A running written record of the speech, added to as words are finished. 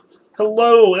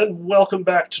Hello and welcome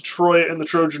back to Troy and the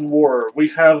Trojan War. We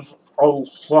have a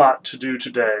lot to do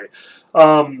today.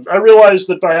 I realize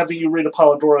that by having you read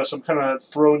Apollodorus, I'm kind of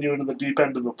throwing you into the deep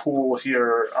end of the pool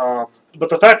here. But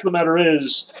the fact of the matter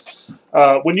is,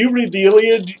 when you read the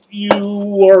Iliad,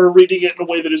 you are reading it in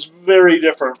a way that is very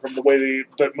different from the way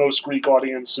that most Greek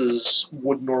audiences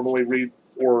would normally read,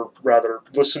 or rather,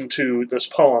 listen to this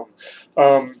poem.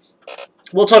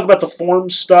 We'll talk about the form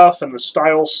stuff and the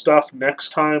style stuff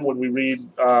next time when we read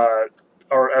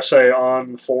our essay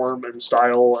on form and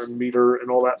style and meter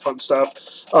and all that fun stuff.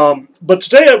 But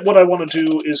today what I want to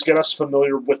do is get us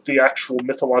familiar with the actual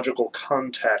mythological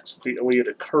context the Iliad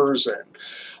occurs in.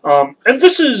 And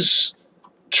this is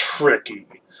tricky.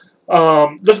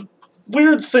 The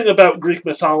weird thing about Greek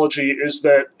mythology is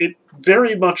that it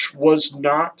very much was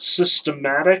not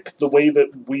systematic the way that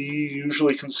we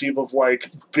usually conceive of, like,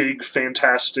 big,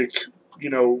 fantastic,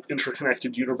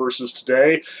 interconnected universes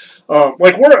today.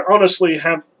 We're honestly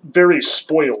very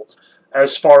spoiled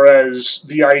as far as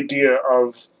the idea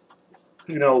of,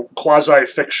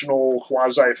 quasi-fictional,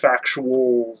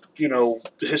 quasi-factual,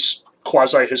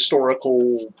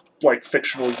 quasi-historical, like,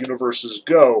 fictional universes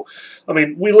go. I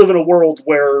mean, we live in a world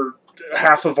where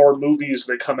half of our movies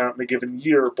that come out in a given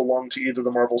year belong to either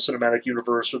the Marvel Cinematic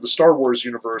Universe or the Star Wars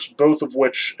universe, both of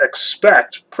which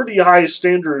expect pretty high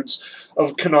standards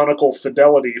of canonical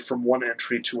fidelity from one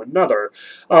entry to another.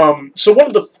 So one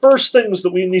of the first things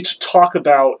that we need to talk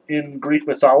about in Greek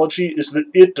mythology is that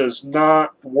it does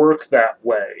not work that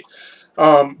way.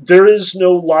 There is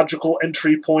no logical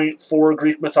entry point for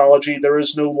Greek mythology. There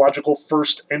is no logical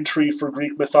first entry for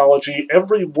Greek mythology.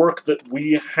 Every work that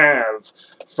we have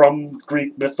from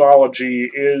Greek mythology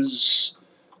is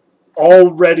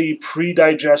already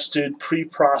pre-digested,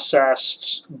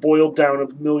 pre-processed, boiled down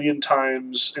a million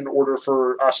times in order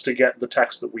for us to get the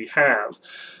text that we have.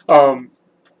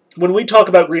 When we talk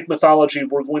about Greek mythology,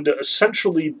 we're going to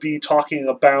essentially be talking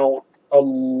about a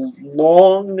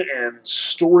long and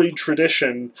storied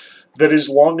tradition that is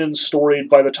long and storied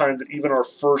by the time that even our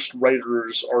first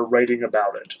writers are writing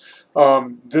about it.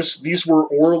 These were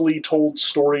orally told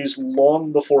stories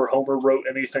long before Homer wrote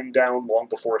anything down, long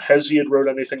before Hesiod wrote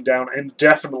anything down, and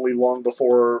definitely long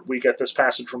before we get this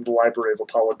passage from the Library of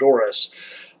Apollodorus.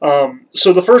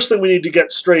 So the first thing we need to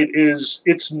get straight is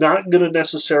it's not going to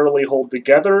necessarily hold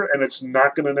together, and it's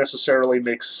not going to necessarily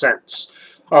make sense.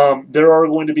 There are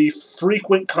going to be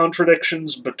frequent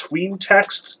contradictions between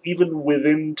texts, even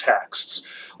within texts.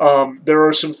 There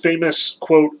are some famous,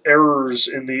 quote, errors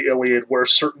in the Iliad where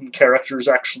certain characters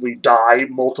actually die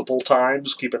multiple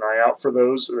times. Keep an eye out for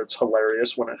those. It's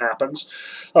hilarious when it happens.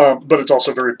 But it's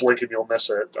also very blink and you'll miss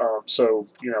it.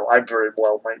 I very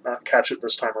well might not catch it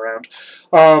this time around.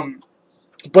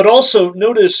 But also,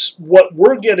 notice what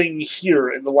we're getting here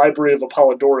in the Library of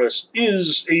Apollodorus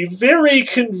is a very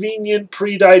convenient,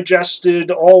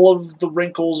 pre-digested, all of the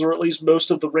wrinkles, or at least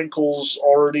most of the wrinkles,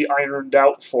 already ironed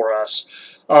out for us.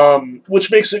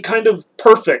 Which makes it kind of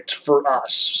perfect for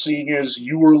us, seeing as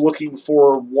you were looking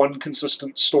for one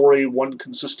consistent story, one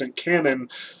consistent canon,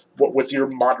 what with your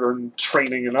modern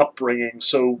training and upbringing.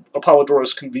 So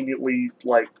Apollodorus conveniently,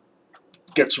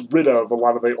 gets rid of a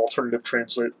lot of the alternative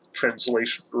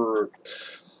translation, or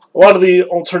a lot of the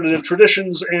alternative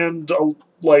traditions, and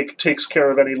takes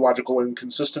care of any logical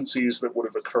inconsistencies that would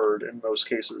have occurred in most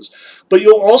cases. But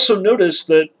you'll also notice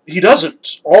that he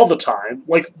doesn't all the time.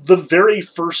 The very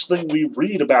first thing we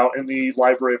read about in the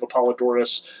Library of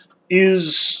Apollodorus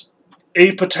is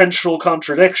a potential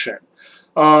contradiction.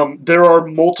 There are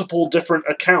multiple different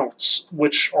accounts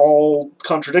which all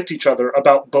contradict each other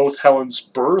about both Helen's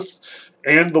birth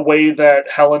and the way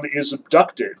that Helen is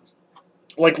abducted.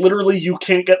 Literally, you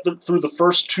can't get through the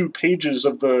first 2 pages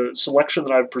of the selection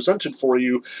that I've presented for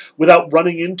you without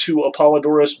running into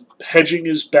Apollodorus hedging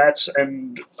his bets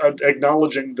and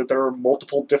acknowledging that there are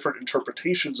multiple different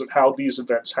interpretations of how these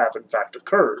events have in fact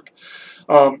occurred.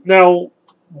 Now,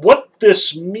 what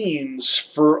this means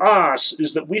for us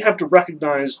is that we have to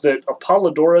recognize that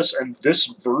Apollodorus and this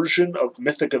version of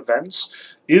mythic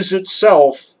events is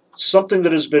itself something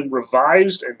that has been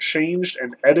revised and changed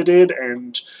and edited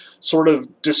and sort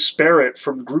of disparate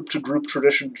from group to group,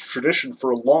 tradition to tradition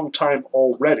for a long time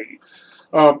already.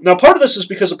 Now, part of this is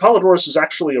because Apollodorus is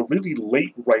actually a really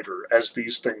late writer as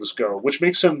these things go, which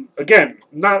makes him, again,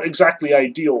 not exactly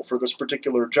ideal for this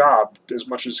particular job, as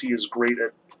much as he is great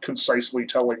at concisely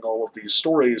telling all of these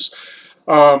stories.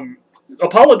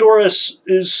 Apollodorus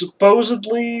is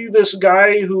supposedly this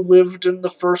guy who lived in the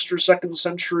 1st or 2nd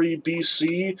century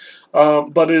BC,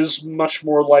 but is much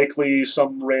more likely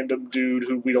some random dude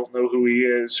who we don't know who he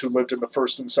is, who lived in the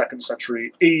 1st and 2nd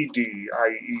century AD,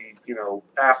 i.e.,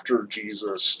 after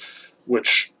Jesus,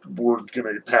 which we're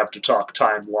going to have to talk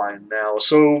timeline now.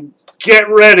 So get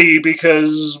ready,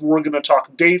 because we're going to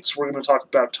talk dates, we're going to talk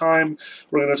about time,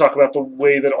 we're going to talk about the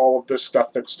way that all of this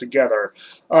stuff fits together.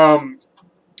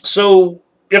 So,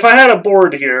 if I had a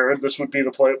board here, this would be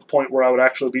the point where I would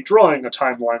actually be drawing a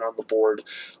timeline on the board.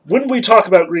 When we talk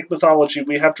about Greek mythology,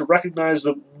 we have to recognize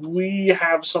that we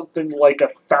have something like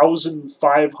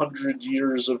 1,500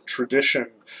 years of tradition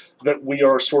that we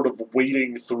are sort of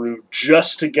wading through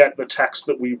just to get the text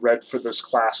that we read for this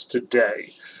class today.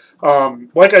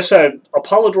 Like I said,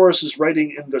 Apollodorus is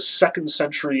writing in the 2nd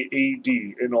century AD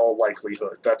in all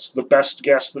likelihood. That's the best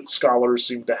guess that scholars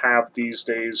seem to have these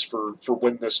days for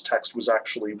when this text was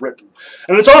actually written.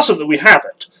 And it's awesome that we have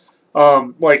it.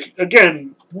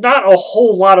 Again, not a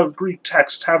whole lot of Greek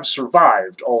texts have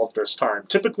survived all of this time.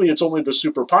 Typically, it's only the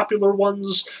super popular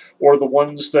ones, or the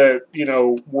ones that,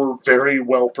 were very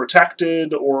well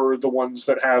protected, or the ones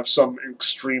that have some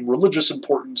extreme religious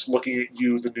importance, looking at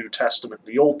the New Testament,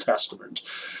 the Old Testament.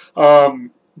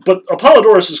 But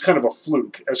Apollodorus is kind of a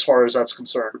fluke as far as that's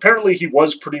concerned. Apparently he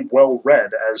was pretty well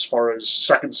read as far as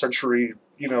 2nd century,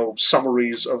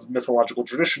 summaries of mythological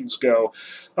traditions go.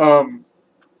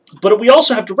 But we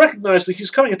also have to recognize that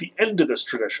he's coming at the end of this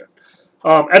tradition.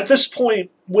 At this point,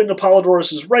 when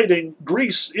Apollodorus is writing,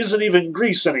 Greece isn't even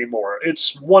Greece anymore.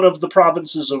 It's one of the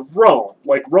provinces of Rome.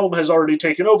 Like, Rome has already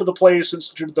taken over the place,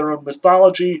 instituted their own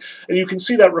mythology, and you can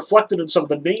see that reflected in some of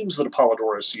the names that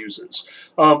Apollodorus uses.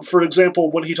 For example,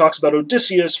 when he talks about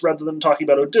Odysseus, rather than talking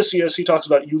about Odysseus, he talks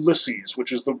about Ulysses,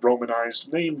 which is the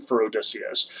Romanized name for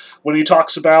Odysseus. When he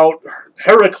talks about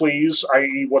Heracles,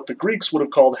 i.e. what the Greeks would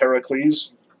have called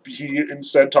Heracles, he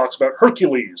instead talks about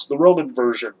Hercules, the Roman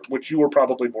version, which you are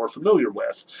probably more familiar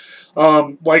with.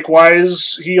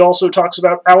 Likewise, he also talks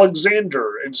about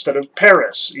Alexander instead of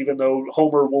Paris, even though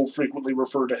Homer will frequently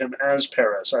refer to him as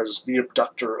Paris, as the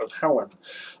abductor of Helen.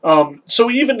 So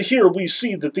even here we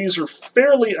see that these are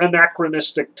fairly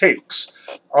anachronistic takes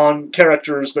on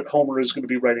characters that Homer is going to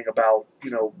be writing about,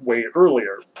 way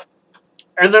earlier.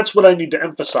 And that's what I need to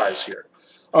emphasize here.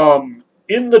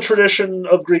 In the tradition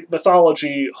of Greek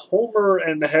mythology, Homer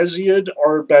and Hesiod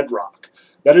are bedrock.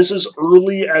 That is as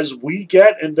early as we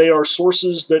get, and they are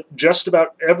sources that just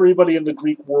about everybody in the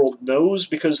Greek world knows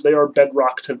because they are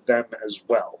bedrock to them as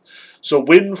well. So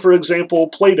when, for example,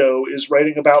 Plato is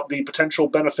writing about the potential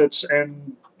benefits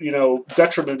and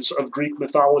detriments of Greek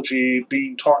mythology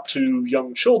being taught to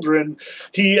young children,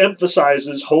 he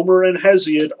emphasizes Homer and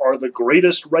Hesiod are the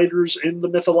greatest writers in the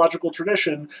mythological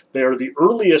tradition. They are the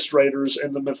earliest writers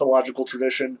in the mythological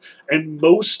tradition, and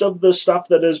most of the stuff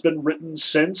that has been written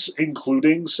since,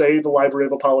 including, say, the Library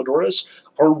of Apollodorus,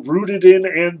 are rooted in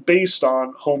and based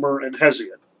on Homer and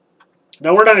Hesiod.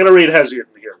 Now, we're not going to read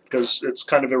Hesiod in here, because it's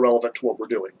kind of irrelevant to what we're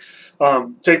doing.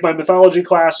 Take my mythology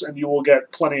class, and you will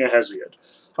get plenty of Hesiod.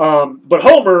 But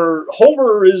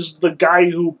Homer is the guy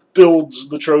who builds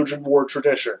the Trojan War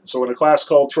tradition. So in a class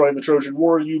called Troy and the Trojan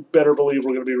War, you better believe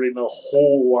we're going to be reading a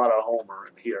whole lot of Homer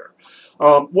in here.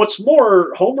 What's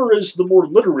more, Homer is the more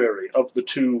literary of the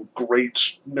two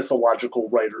great mythological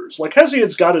writers. Like,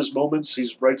 Hesiod's got his moments, he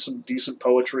writes some decent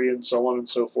poetry and so on and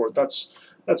so forth.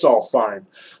 That's all fine.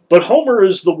 But Homer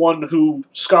is the one who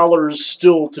scholars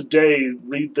still today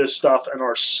read this stuff and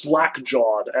are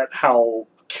slack-jawed at how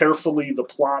carefully the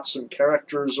plots and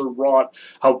characters are wrought,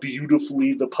 how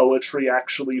beautifully the poetry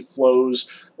actually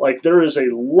flows. Like, there is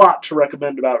a lot to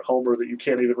recommend about Homer that you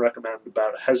can't even recommend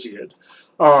about Hesiod.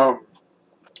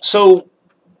 So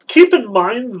keep in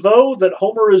mind, though, that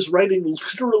Homer is writing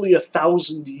literally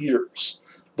 1,000 years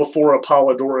before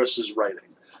Apollodorus is writing.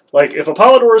 Like, if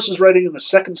Apollodorus is writing in the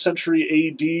 2nd century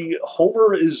AD,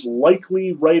 Homer is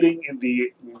likely writing in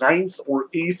the 9th or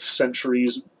 8th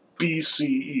centuries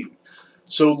BCE.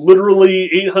 So literally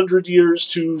 800 years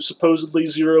to supposedly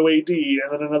 0 AD,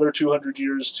 and then another 200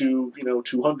 years to,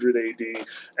 200 AD.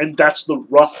 And that's the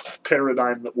rough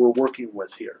paradigm that we're working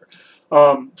with here.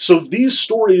 So these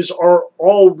stories are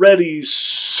already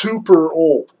super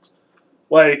old.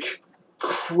 Like,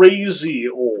 crazy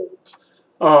old.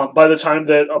 By the time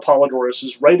that Apollodorus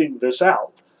is writing this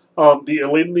out. The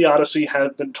Iliad and the Odyssey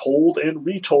have been told and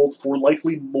retold for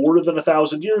likely more than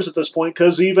 1,000 years at this point,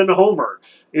 because even Homer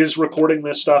is recording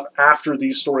this stuff after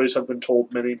these stories have been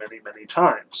told many, many, many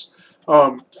times.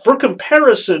 For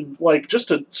comparison, like, just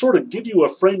to sort of give you a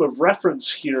frame of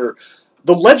reference here,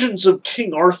 the legends of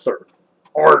King Arthur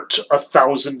aren't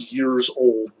 1,000 years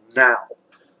old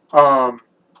now.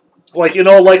 Like, in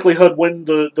all likelihood, when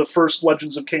the first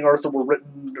Legends of King Arthur were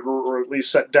written, or at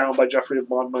least set down by Geoffrey of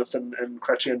Monmouth and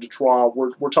Chrétien de Troyes,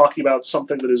 we're talking about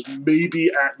something that is maybe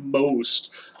at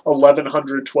most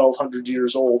 1,100, 1,200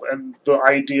 years old, and the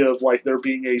idea of, like, there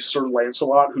being a Sir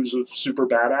Lancelot who's a super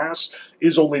badass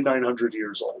is only 900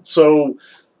 years old. So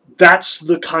that's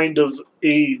the kind of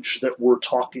age that we're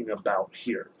talking about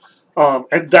here.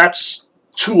 And that's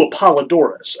to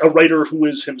Apollodorus, a writer who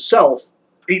is himself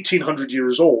 1,800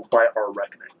 years old by our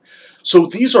reckoning. So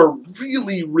these are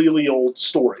really, really old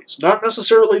stories. Not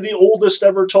necessarily the oldest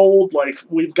ever told. Like,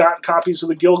 we've got copies of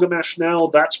the Gilgamesh now.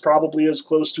 That's probably as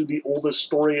close to the oldest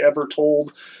story ever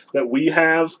told that we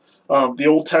have. The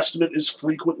Old Testament is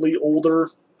frequently older,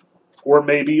 or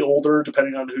maybe older,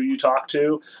 depending on who you talk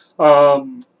to.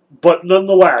 But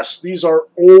nonetheless, these are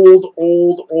old,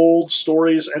 old, old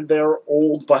stories, and they're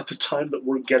old by the time that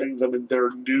we're getting them in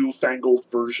their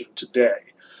newfangled version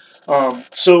today.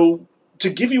 So, to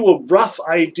give you a rough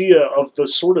idea of the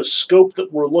sort of scope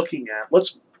that we're looking at,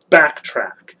 let's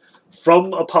backtrack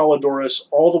from Apollodorus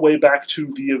all the way back to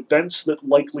the events that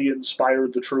likely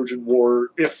inspired the Trojan War,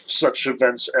 if such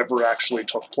events ever actually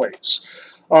took place.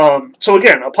 So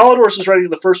again, Apollodorus is writing in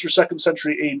the 1st or 2nd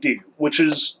century AD, which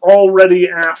is already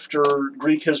after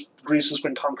Greece has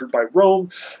been conquered by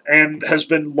Rome and has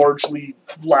been largely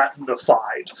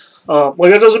Latinified.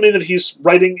 That doesn't mean that he's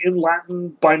writing in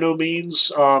Latin, by no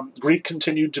means. Greek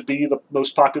continued to be the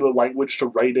most popular language to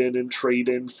write in and trade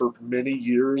in for many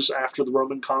years after the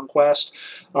Roman conquest.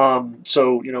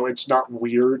 So, it's not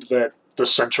weird that the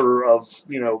center of,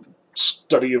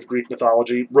 study of Greek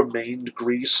mythology remained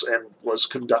Greece and was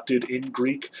conducted in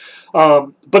Greek.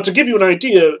 But to give you an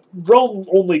idea, Rome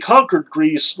only conquered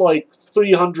Greece like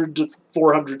 300 to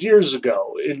 400 years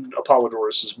ago in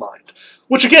Apollodorus' mind.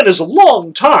 Which again is a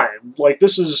long time. Like,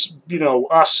 this is,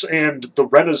 us and the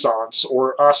Renaissance,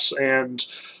 or us and,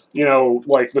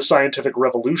 like the scientific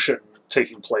revolution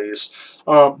taking place.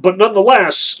 But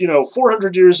nonetheless,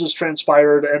 400 years has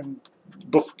transpired, and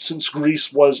since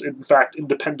Greece was, in fact,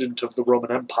 independent of the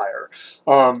Roman Empire.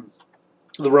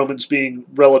 The Romans being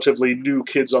relatively new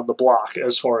kids on the block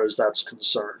as far as that's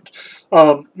concerned.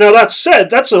 Now, that said,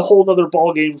 that's a whole other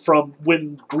ballgame from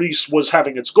when Greece was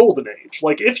having its golden age.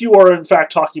 Like, if you are, in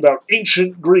fact, talking about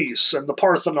ancient Greece and the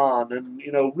Parthenon and,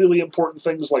 really important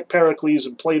things like Pericles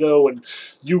and Plato and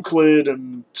Euclid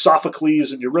and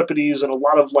Sophocles and Euripides and a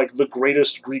lot of, like, the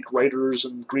greatest Greek writers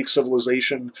and Greek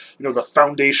civilization, the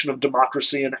foundation of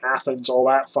democracy in Athens, all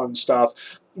that fun stuff,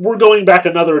 we're going back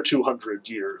another 200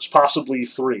 years, possibly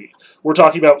 3. We're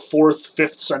talking about 4th,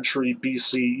 5th century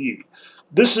BCE.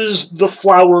 This is the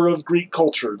flower of Greek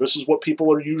culture. This is what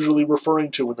people are usually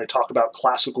referring to when they talk about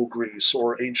classical Greece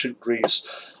or ancient Greece.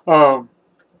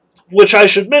 Which I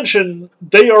should mention,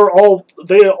 they are all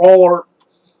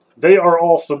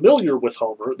familiar with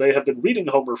Homer. They have been reading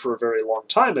Homer for a very long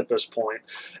time at this point,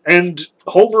 and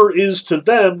Homer is to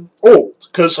them old,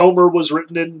 because Homer was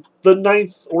written in the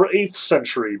 9th or 8th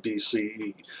century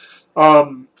BCE.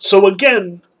 So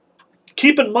again,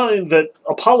 keep in mind that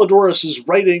Apollodorus is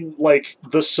writing, like,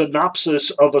 the synopsis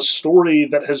of a story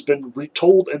that has been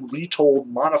retold and retold,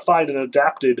 modified and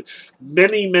adapted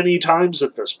many, many times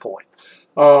at this point.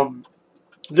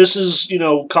 This is,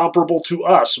 comparable to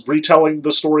us retelling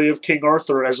the story of King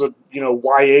Arthur as a,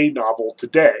 YA novel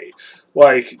today.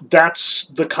 Like, that's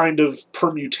the kind of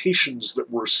permutations that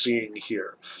we're seeing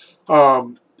here.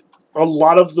 A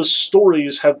lot of the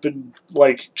stories have been,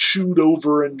 like, chewed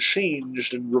over and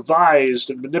changed and revised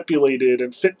and manipulated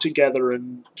and fit together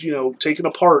and, taken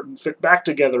apart and fit back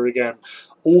together again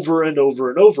over and over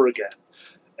and over again.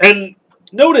 And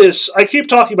notice, I keep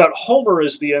talking about Homer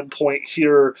as the endpoint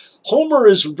here. Homer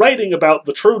is writing about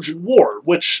the Trojan War,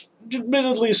 which,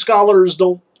 admittedly, scholars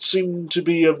don't seem to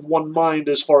be of one mind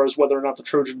as far as whether or not the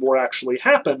Trojan War actually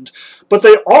happened, but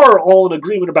they are all in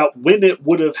agreement about when it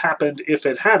would have happened if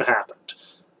it had happened.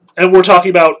 And we're talking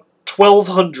about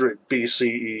 1200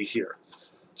 BCE here.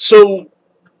 So,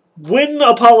 when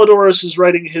Apollodorus is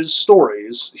writing his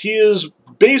stories, he is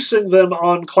basing them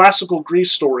on classical Greek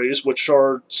stories, which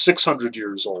are 600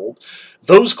 years old.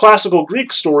 Those classical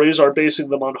Greek stories are basing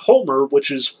them on Homer, which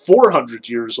is 400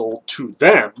 years old to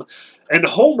them. And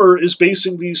Homer is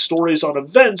basing these stories on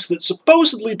events that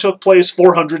supposedly took place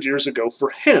 400 years ago for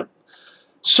him.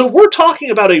 So we're talking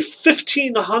about a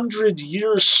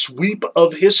 1,500-year sweep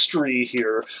of history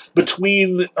here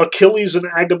between Achilles and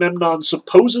Agamemnon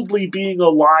supposedly being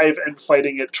alive and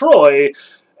fighting at Troy,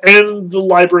 and the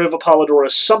Library of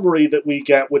Apollodorus summary that we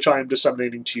get, which I am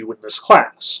disseminating to you in this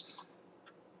class.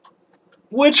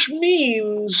 Which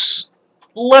means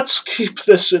let's keep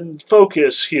this in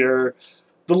focus here.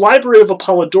 The Library of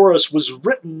Apollodorus was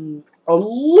written a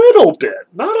little bit,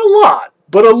 not a lot,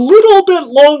 but a little bit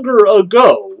longer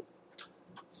ago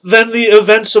than the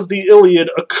events of the Iliad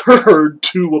occurred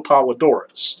to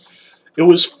Apollodorus. It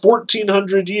was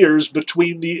 1,400 years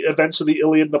between the events of the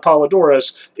Iliad and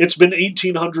Apollodorus. It's been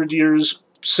 1,800 years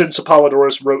since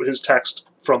Apollodorus wrote his text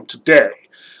from today.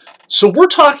 So we're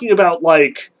talking about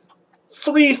like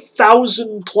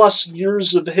 3,000 plus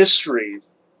years of history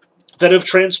that have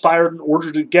transpired in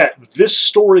order to get this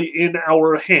story in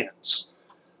our hands.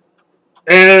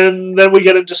 And then we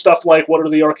get into stuff like, what are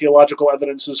the archaeological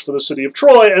evidences for the city of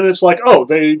Troy? And it's like, oh,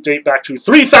 they date back to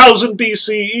 3000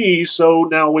 BCE, so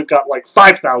now we've got like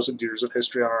 5,000 years of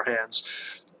history on our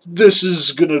hands. This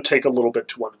is going to take a little bit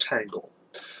to untangle.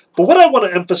 But what I want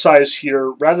to emphasize here,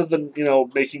 rather than,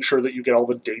 making sure that you get all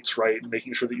the dates right and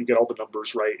making sure that you get all the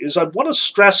numbers right, is I want to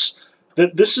stress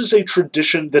that this is a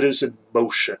tradition that is in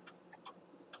motion.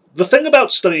 The thing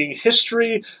about studying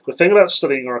history, the thing about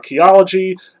studying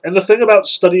archaeology, and the thing about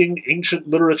studying ancient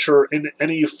literature in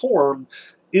any form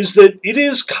is that it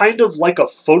is kind of like a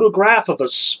photograph of a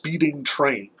speeding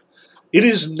train. It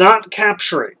is not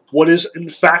capturing what is in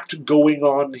fact going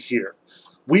on here.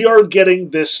 We are getting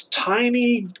this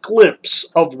tiny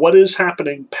glimpse of what is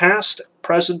happening past,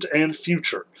 present, and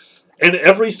future. And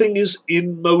everything is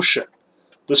in motion.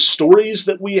 The stories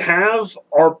that we have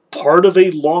are part of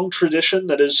a long tradition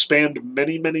that has spanned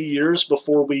many, many years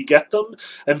before we get them,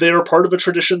 and they are part of a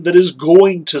tradition that is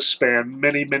going to span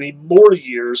many, many more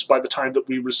years by the time that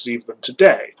we receive them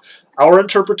today. Our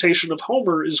interpretation of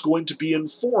Homer is going to be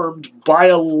informed by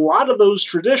a lot of those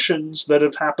traditions that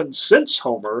have happened since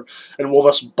Homer, and will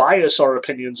thus bias our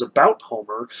opinions about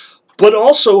Homer, but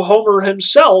also Homer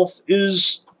himself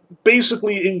is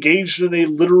basically engaged in a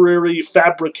literary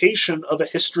fabrication of a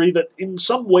history that in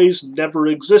some ways never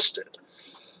existed.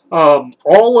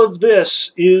 All of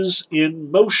this is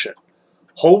in motion.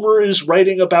 Homer is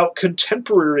writing about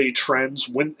contemporary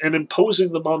trends and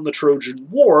imposing them on the Trojan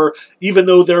War, even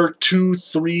though they're 200,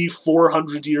 300,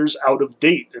 400 years out of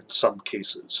date in some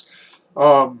cases.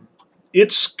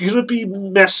 It's going to be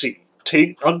messy,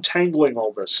 untangling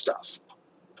all this stuff.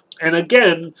 And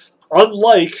again,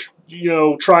 unlike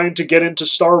trying to get into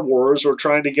Star Wars or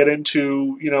trying to get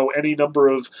into, any number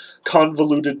of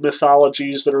convoluted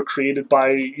mythologies that are created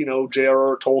by,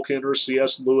 J.R.R. Tolkien or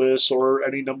C.S. Lewis or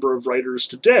any number of writers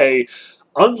today,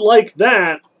 unlike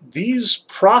that, these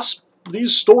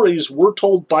stories were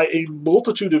told by a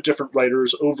multitude of different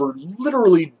writers over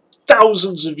literally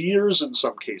thousands of years in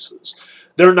some cases.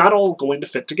 They're not all going to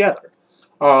fit together.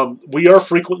 We are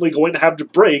frequently going to have to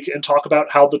break and talk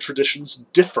about how the traditions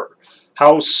differ.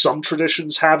 How some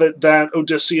traditions have it that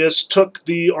Odysseus took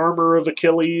the armor of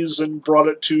Achilles and brought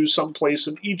it to some place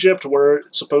in Egypt where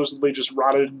it supposedly just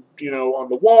rotted, on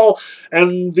the wall,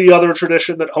 and the other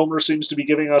tradition that Homer seems to be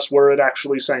giving us where it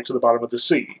actually sank to the bottom of the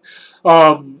sea.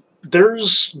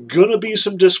 There's gonna be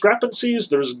some discrepancies,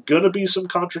 there's gonna be some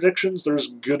contradictions, there's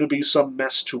gonna be some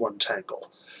mess to untangle.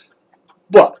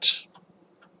 But,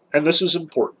 and this is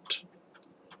important,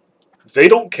 they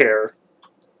don't care,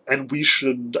 and we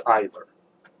shouldn't either.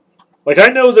 Like, I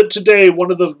know that today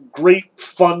one of the great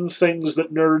fun things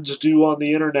that nerds do on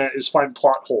the internet is find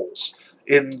plot holes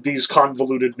in these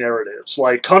convoluted narratives,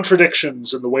 like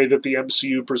contradictions in the way that the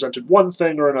MCU presented one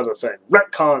thing or another thing,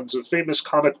 retcons of famous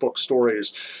comic book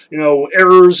stories,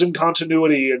 errors in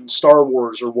continuity in Star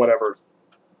Wars or whatever.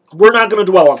 We're not going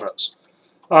to dwell on those.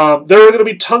 There are going to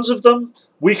be tons of them.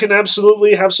 We can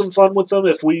absolutely have some fun with them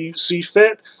if we see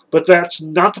fit, but that's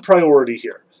not the priority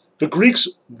here. The Greeks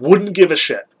wouldn't give a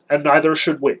shit, and neither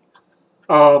should we.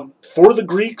 For the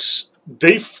Greeks,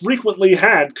 they frequently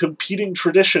had competing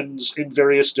traditions in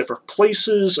various different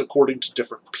places, according to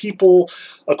different people,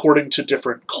 according to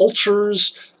different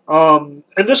cultures, and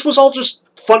this was all just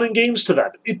fun and games to them.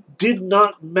 It did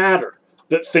not matter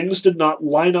that things did not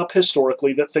line up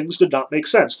historically, that things did not make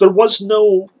sense. There was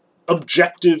no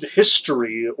objective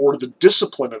history or the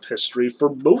discipline of history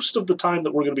for most of the time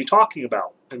that we're going to be talking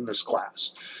about in this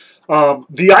class.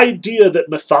 The idea that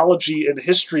mythology and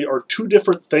history are two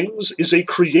different things is a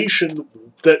creation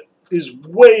that is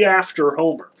way after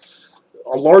Homer.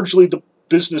 Largely the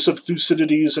business of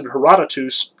Thucydides and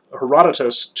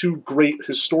Herodotus, two great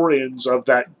historians of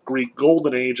that Greek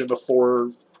Golden Age in the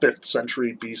 4th, 5th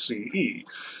century BCE.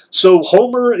 So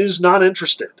Homer is not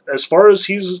interested. As far as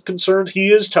he's concerned,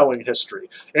 he is telling history,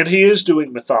 and he is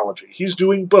doing mythology. He's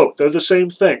doing both. They're the same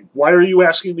thing. Why are you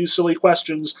asking these silly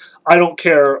questions? I don't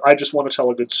care. I just want to tell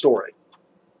a good story.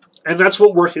 And that's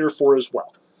what we're here for as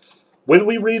well. When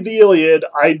we read the Iliad,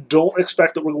 I don't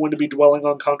expect that we're going to be dwelling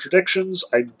on contradictions.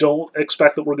 I don't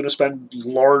expect that we're going to spend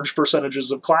large percentages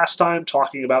of class time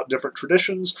talking about different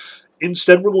traditions.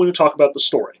 Instead, we're going to talk about the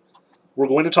story. We're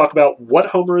going to talk about what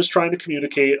Homer is trying to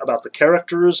communicate, about the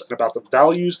characters, and about the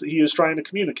values that he is trying to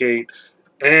communicate.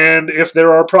 And if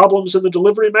there are problems in the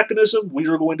delivery mechanism, we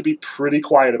are going to be pretty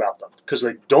quiet about them, because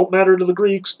they don't matter to the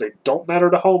Greeks, they don't matter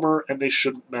to Homer, and they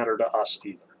shouldn't matter to us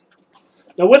either.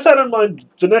 Now, with that in mind,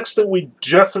 the next thing we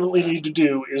definitely need to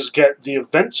do is get the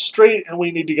events straight, and we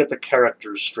need to get the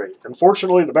characters straight.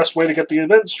 Unfortunately, the best way to get the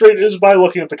events straight is by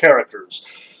looking at the characters.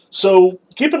 So,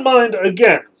 keep in mind,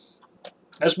 again,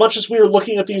 as much as we are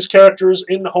looking at these characters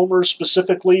in Homer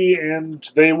specifically, and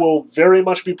they will very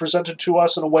much be presented to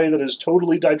us in a way that is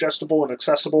totally digestible and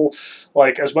accessible,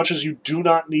 like, as much as you do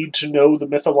not need to know the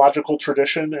mythological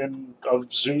tradition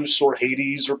of Zeus or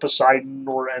Hades or Poseidon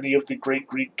or any of the great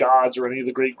Greek gods or any of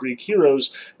the great Greek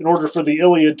heroes in order for the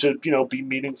Iliad to, be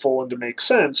meaningful and to make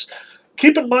sense,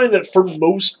 keep in mind that for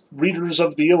most readers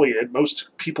of the Iliad,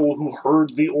 most people who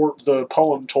heard the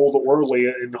poem told orally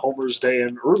in Homer's day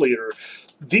and earlier,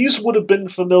 these would have been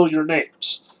familiar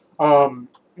names. And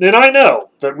I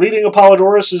know that reading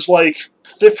Apollodorus is like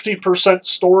 50%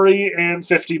 story and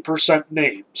 50%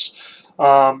 names.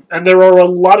 And there are a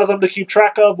lot of them to keep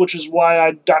track of, which is why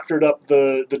I doctored up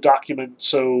the document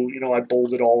so, I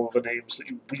bolded all of the names that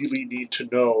you really need to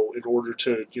know in order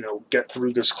to, get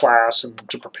through this class and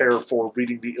to prepare for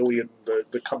reading the Iliad in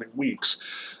the coming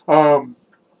weeks.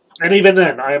 And even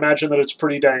then, I imagine that it's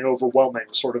pretty dang overwhelming,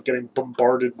 sort of getting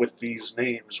bombarded with these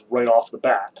names right off the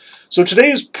bat. So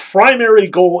today's primary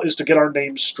goal is to get our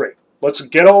names straight. Let's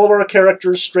get all of our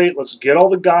characters straight. Let's get all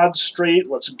the gods straight.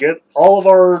 Let's get all of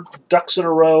our ducks in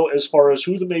a row as far as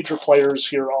who the major players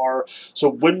here are. So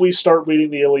when we start reading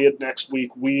the Iliad next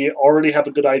week, we already have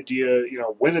a good idea,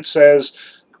 when it says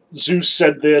Zeus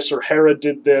said this or Hera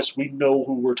did this, we know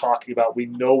who we're talking about. We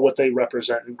know what they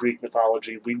represent in Greek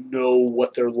mythology. We know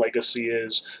what their legacy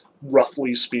is,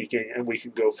 roughly speaking, and we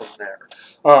can go from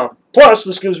there. Plus,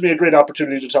 this gives me a great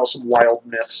opportunity to tell some wild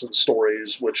myths and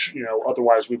stories, which,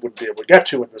 otherwise we wouldn't be able to get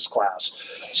to in this class.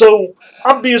 So,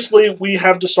 obviously, we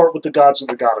have to start with the gods and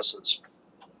the goddesses.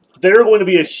 They're going to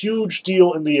be a huge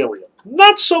deal in the Iliad.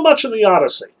 Not so much in the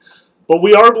Odyssey. But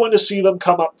we are going to see them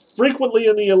come up frequently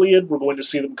in the Iliad. We're going to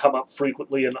see them come up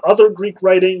frequently in other Greek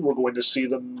writing. We're going to see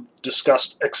them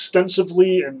discussed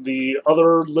extensively in the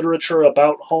other literature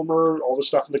about Homer, all the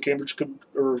stuff in the Cambridge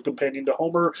Companion to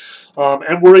Homer.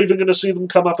 And we're even going to see them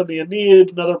come up in the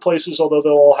Aeneid and other places, although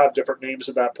they'll all have different names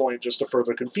at that point, just to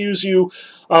further confuse you.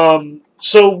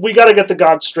 So we got to get the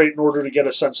gods straight in order to get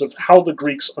a sense of how the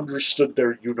Greeks understood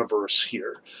their universe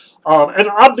here. And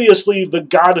obviously, the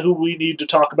god who we need to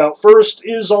talk about first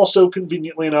is also,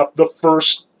 conveniently enough, the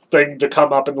first thing to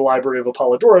come up in the Library of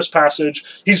Apollodorus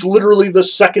passage. He's literally the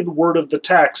second word of the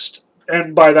text,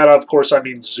 and by that, of course, I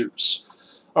mean Zeus.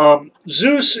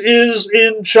 Zeus is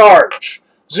in charge.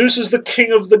 Zeus is the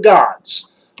king of the gods.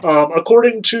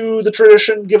 According to the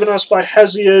tradition given us by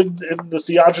Hesiod in the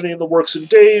Theogony and the Works and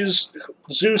Days,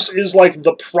 Zeus is like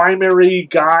the primary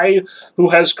guy who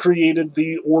has created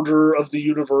the order of the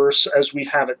universe as we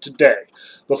have it today.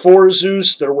 Before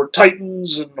Zeus, there were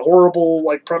titans and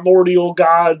horrible, primordial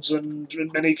gods, and in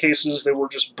many cases they were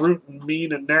just brute and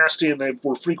mean and nasty, and they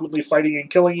were frequently fighting and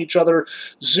killing each other.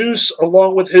 Zeus,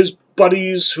 along with his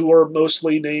buddies, who are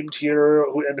mostly named here,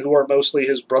 and who are mostly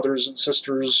his brothers and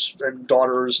sisters and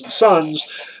daughters and sons,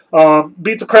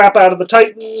 beat the crap out of the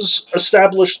Titans,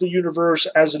 established the universe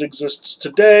as it exists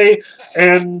today,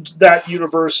 and that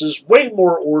universe is way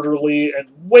more orderly and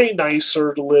way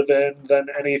nicer to live in than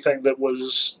anything that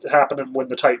was happening when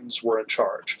the Titans were in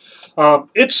charge.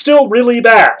 It's still really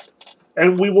bad,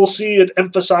 and we will see it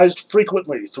emphasized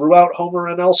frequently throughout Homer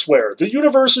and elsewhere. The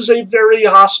universe is a very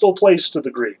hostile place to the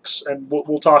Greeks, and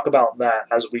we'll talk about that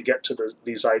as we get to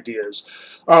these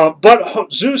ideas.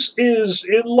 But Zeus is,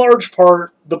 in large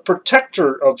part, the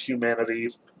protector of humanity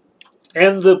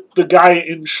and the guy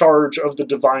in charge of the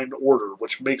divine order,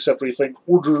 which makes everything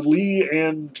orderly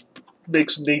and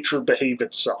makes nature behave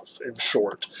itself, in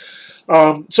short.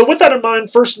 So with that in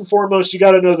mind, first and foremost, you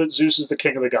got to know that Zeus is the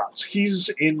king of the gods. He's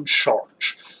in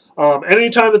charge.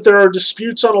 Anytime that there are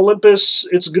disputes on Olympus,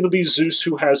 it's going to be Zeus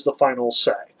who has the final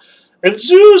say. And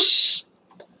Zeus,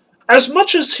 as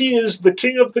much as he is the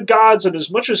king of the gods, and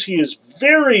as much as he is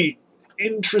very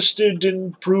interested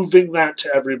in proving that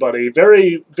to everybody.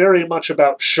 Very, very much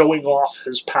about showing off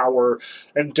his power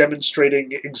and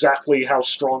demonstrating exactly how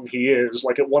strong he is.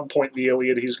 Like, at one point in the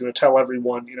Iliad, he's going to tell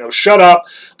everyone, shut up,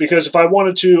 because if I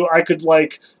wanted to, I could,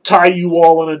 tie you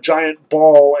all in a giant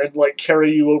ball and,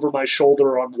 carry you over my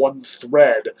shoulder on one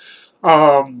thread.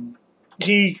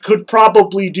 He could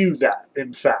probably do that,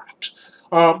 in fact.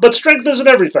 But strength isn't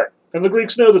everything, and the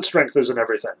Greeks know that strength isn't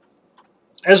everything.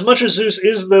 As much as Zeus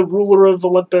is the ruler of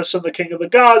Olympus and the king of the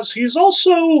gods, he's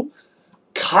also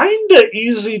kinda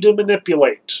easy to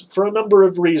manipulate for a number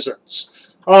of reasons.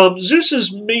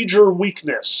 Zeus's major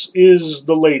weakness is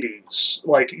the ladies.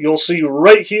 You'll see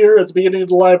right here at the beginning of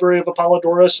the Library of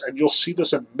Apollodorus, and you'll see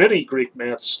this in many Greek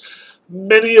myths.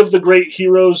 Many of the great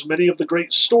heroes, many of the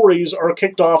great stories are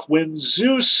kicked off when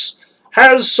Zeus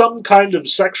has some kind of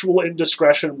sexual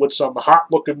indiscretion with some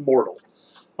hot-looking mortal.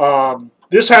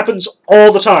 This happens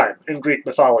all the time in Greek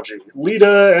mythology.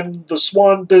 Leda and the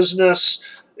swan business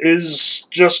is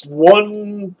just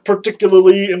one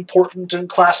particularly important and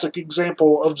classic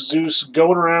example of Zeus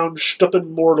going around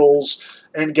stupping mortals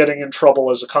and getting in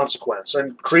trouble as a consequence,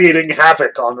 and creating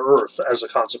havoc on Earth as a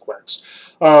consequence.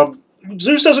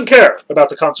 Zeus doesn't care about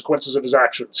the consequences of his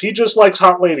actions. He just likes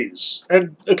hot ladies,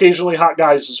 and occasionally hot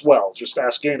guys as well. Just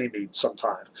ask Ganymede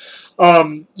sometime.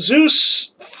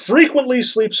 Zeus frequently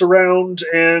sleeps around,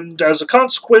 and as a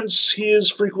consequence, he is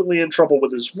frequently in trouble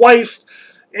with his wife,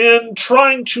 and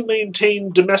trying to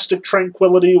maintain domestic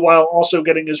tranquility while also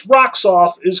getting his rocks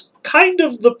off is kind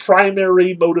of the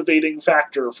primary motivating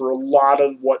factor for a lot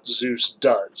of what Zeus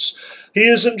does. He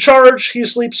is in charge, he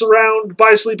sleeps around.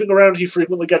 By sleeping around, he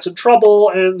frequently gets in trouble,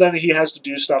 and then he has to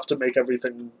do stuff to make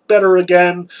everything better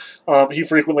again. He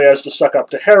frequently has to suck up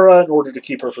to Hera in order to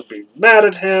keep her from being mad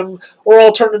at him, or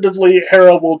alternatively,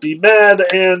 Hera will be mad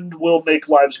and will make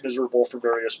lives miserable for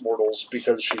various mortals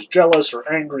because she's jealous or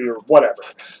angry or whatever.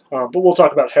 But we'll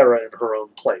talk about Hera in her own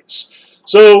place.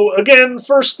 So, again,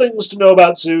 first things to know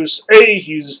about Zeus. A,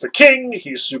 he's the king,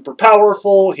 he's super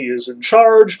powerful, he is in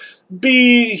charge.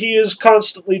 B, he is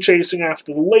constantly chasing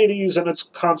after the ladies, and it's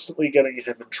constantly getting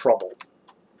him in trouble.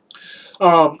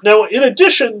 Now, in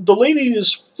addition, the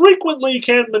ladies frequently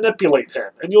can manipulate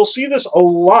him, and you'll see this a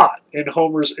lot in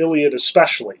Homer's Iliad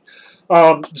especially.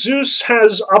 Zeus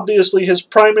has, obviously, his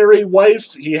primary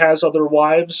wife. He has other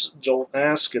wives. Don't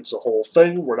ask. It's a whole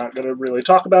thing. We're not going to really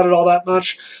talk about it all that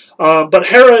much. But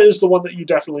Hera is the one that you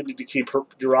definitely need to keep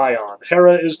your eye on.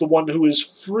 Hera is the one who is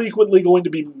frequently going to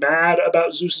be mad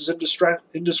about Zeus's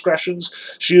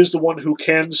indiscretions. She is the one who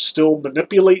can still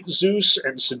manipulate Zeus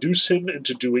and seduce him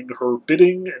into doing her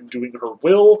bidding and doing her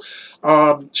will.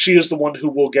 She is the one who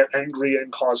will get angry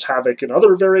and cause havoc in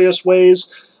other various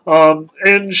ways.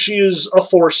 And she is a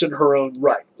force in her own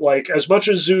right. As much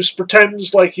as Zeus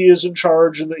pretends like he is in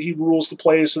charge and that he rules the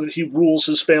place and that he rules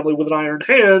his family with an iron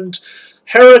hand,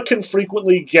 Hera can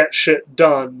frequently get shit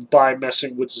done by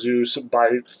messing with Zeus and by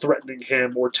threatening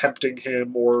him or tempting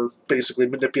him or basically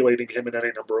manipulating him in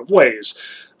any number of ways.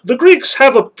 The Greeks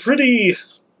have a pretty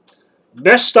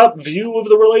messed up view of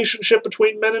the relationship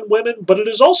between men and women, but it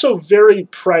is also very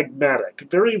pragmatic,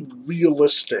 very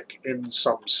realistic in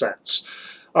some sense.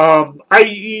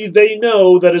 I.e., they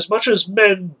know that as much as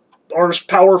men are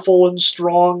powerful and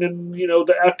strong and,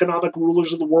 the economic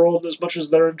rulers of the world, as much as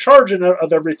they're in charge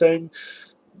of everything,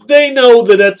 they know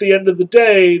that at the end of the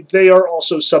day, they are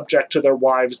also subject to their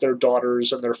wives, their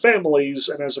daughters, and their families,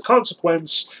 and as a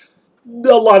consequence, a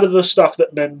lot of the stuff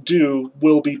that men do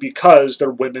will be because their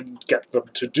women get them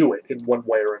to do it in one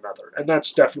way or another. And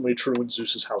that's definitely true in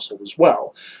Zeus's household as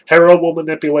well. Hera will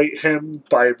manipulate him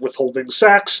by withholding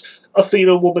sex.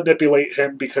 Athena will manipulate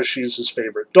him because she's his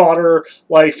favorite daughter.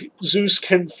 Zeus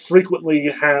can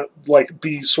frequently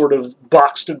be sort of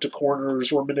boxed into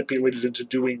corners or manipulated into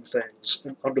doing things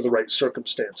under the right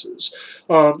circumstances.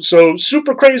 So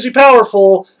super crazy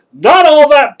powerful, not all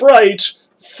that bright,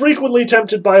 frequently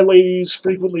tempted by ladies,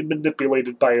 frequently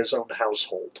manipulated by his own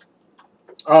household.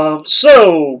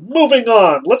 So, moving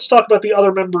on, let's talk about the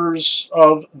other members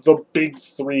of the Big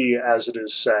Three, as it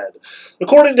is said.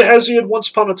 According to Hesiod, once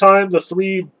upon a time, the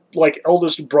three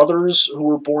eldest brothers who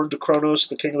were born to Kronos,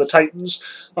 the king of the Titans,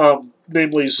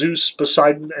 namely Zeus,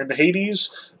 Poseidon, and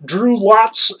Hades, drew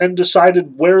lots and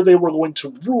decided where they were going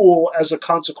to rule as a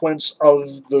consequence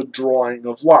of the drawing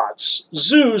of lots.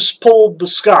 Zeus pulled the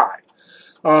sky.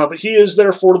 He is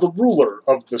therefore the ruler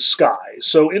of the sky.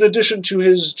 So in addition to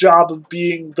his job of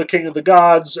being the king of the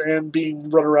gods and being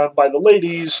run around by the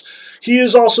ladies, he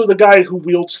is also the guy who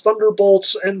wields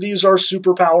thunderbolts, and these are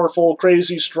super powerful,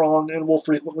 crazy strong, and will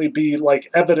frequently be like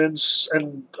evidence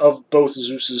and of both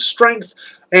Zeus's strength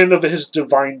and of his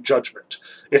divine judgment.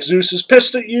 If Zeus is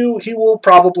pissed at you, he will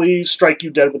probably strike you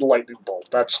dead with a lightning bolt.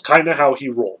 That's kind of how he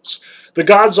rolls. The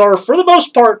gods are, for the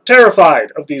most part,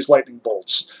 terrified of these lightning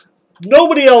bolts.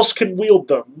 Nobody else can wield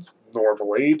them,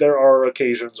 normally. There are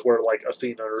occasions where, like,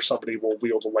 Athena or somebody will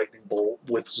wield a lightning bolt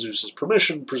with Zeus's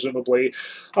permission, presumably.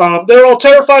 They're all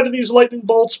terrified of these lightning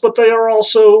bolts, but they are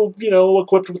also,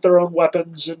 equipped with their own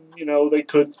weapons, and, they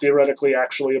could theoretically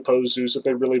actually oppose Zeus if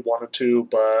they really wanted to,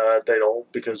 but they don't,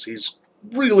 because he's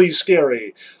really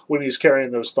scary when he's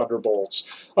carrying those thunderbolts.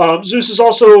 Zeus is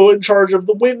also in charge of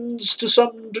the winds to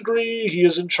some degree. He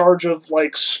is in charge of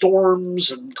like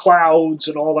storms and clouds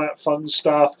and all that fun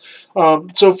stuff.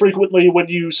 So frequently when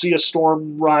you see a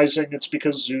storm rising, it's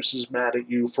because Zeus is mad at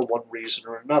you for one reason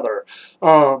or another.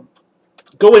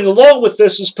 Going along with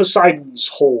this is Poseidon's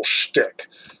whole shtick.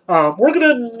 We're going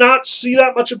to not see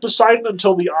that much of Poseidon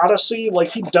until the Odyssey. Like,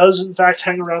 he does, in fact,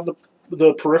 hang around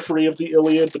the periphery of the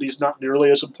Iliad, but he's not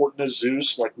nearly as important as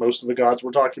Zeus. Like, most of the gods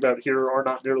we're talking about here are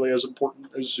not nearly as important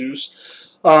as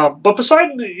Zeus. But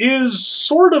Poseidon is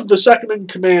sort of the second in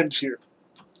command here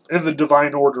in the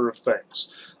divine order of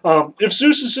things. If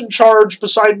Zeus is in charge,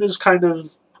 Poseidon is kind of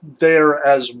there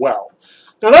as well.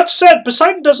 Now, that said,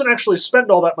 Poseidon doesn't actually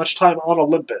spend all that much time on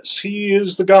Olympus. He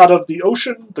is the god of the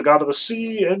ocean, the god of the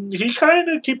sea, and he kind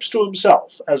of keeps to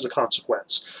himself as a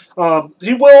consequence.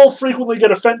 He will frequently get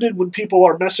offended when people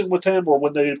are messing with him or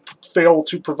when they fail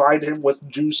to provide him with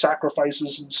due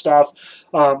sacrifices and stuff,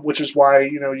 which is why,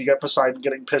 you get Poseidon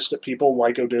getting pissed at people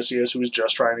like Odysseus, who is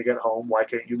just trying to get home. Why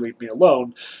can't you leave me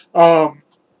alone?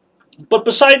 But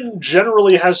Poseidon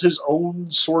generally has his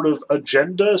own sort of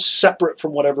agenda separate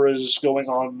from whatever is going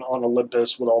on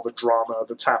Olympus with all the drama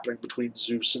that's happening between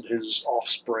Zeus and his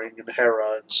offspring and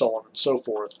Hera and so on and so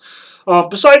forth.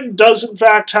 Poseidon does in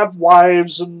fact have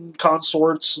wives and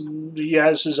consorts, and he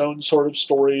has his own sort of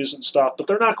stories and stuff, but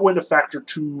they're not going to factor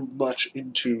too much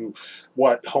into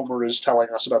what Homer is telling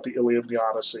us about the Iliad and the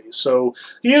Odyssey. So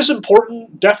he is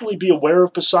important. Definitely be aware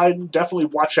of Poseidon. Definitely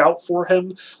watch out for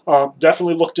him.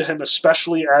 Definitely look to him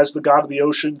especially as the god of the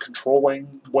ocean,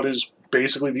 controlling what is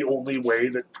basically the only way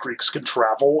that Greeks can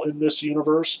travel in this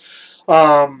universe.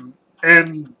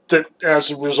 And that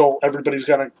as a result, everybody's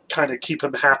going to kind of keep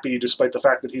him happy despite the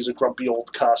fact that he's a grumpy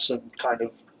old cuss and kind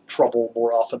of trouble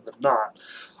more often than not.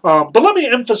 But let me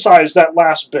emphasize that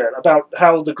last bit about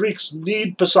how the Greeks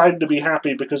need Poseidon to be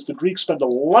happy because the Greeks spend a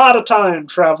lot of time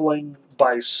traveling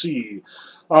by sea.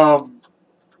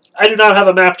 I do not have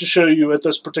a map to show you at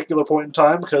this particular point in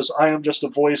time because I am just a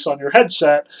voice on your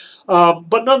headset.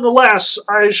 But nonetheless,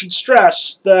 I should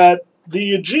stress that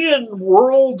the Aegean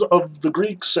world of the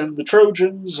Greeks and the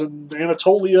Trojans and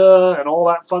Anatolia and all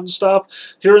that fun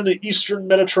stuff here in the Eastern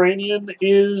Mediterranean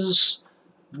is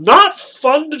not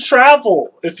fun to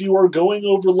travel if you are going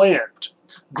over land.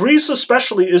 Greece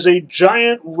especially is a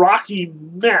giant rocky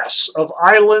mess of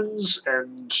islands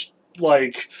and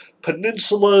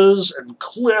peninsulas and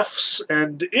cliffs,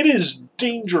 and it is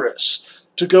dangerous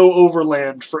to go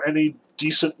overland for any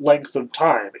decent length of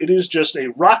time. It is just a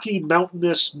rocky,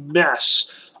 mountainous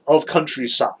mess of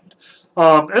countryside.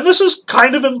 And this is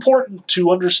kind of important to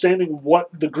understanding what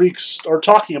the Greeks are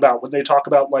talking about when they talk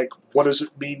about, what does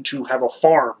it mean to have a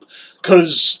farm?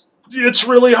 Because it's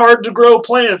really hard to grow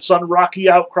plants on rocky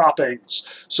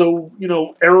outcroppings. So,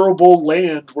 arable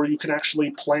land where you can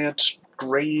actually plant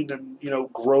grain and,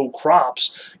 grow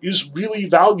crops is really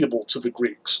valuable to the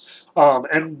Greeks.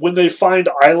 And when they find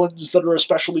islands that are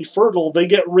especially fertile, they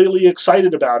get really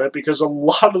excited about it because a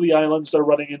lot of the islands they're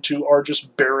running into are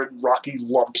just barren, rocky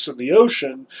lumps in the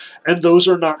ocean, and those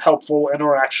are not helpful and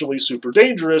are actually super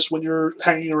dangerous when you're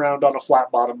hanging around on a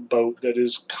flat-bottom boat that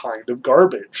is kind of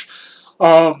garbage.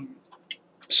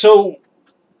 So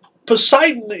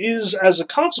Poseidon is, as a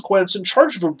consequence, in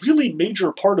charge of a really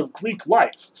major part of Greek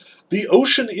life. The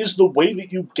ocean is the way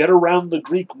that you get around the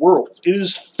Greek world. It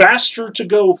is faster to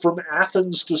go from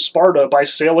Athens to Sparta by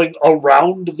sailing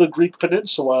around the Greek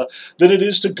peninsula than it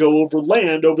is to go over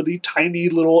land over the tiny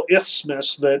little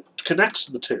isthmus that connects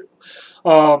the two.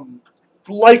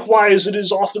 Likewise, it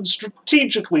is often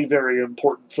strategically very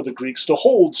important for the Greeks to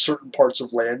hold certain parts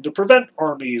of land to prevent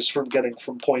armies from getting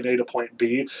from point A to point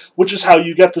B, which is how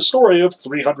you get the story of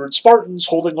 300 Spartans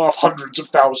holding off hundreds of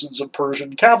thousands of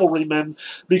Persian cavalrymen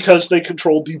because they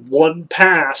controlled the one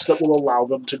pass that will allow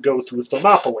them to go through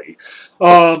Thermopylae.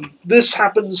 This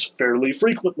happens fairly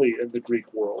frequently in the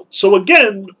Greek world. So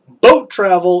again, boat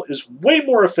travel is way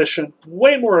more efficient,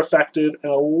 way more effective,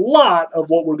 and a lot of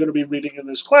what we're going to be reading in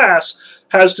this class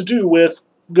has to do with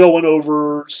going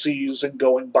overseas and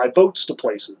going by boats to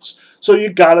places. So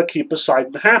you gotta keep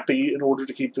Poseidon happy in order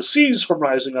to keep the seas from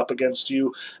rising up against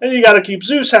you, and you gotta keep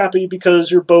Zeus happy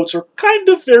because your boats are kind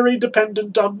of very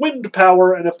dependent on wind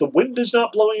power, and if the wind is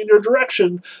not blowing in your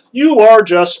direction, you are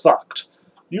just fucked.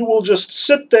 You will just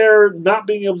sit there not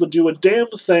being able to do a damn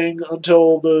thing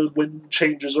until the wind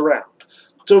changes around.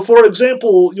 So, for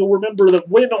example, you'll remember that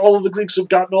when all of the Greeks have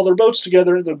gotten all their boats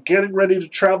together and they're getting ready to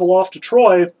travel off to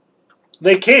Troy,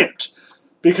 they can't,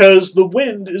 because the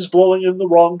wind is blowing in the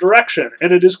wrong direction,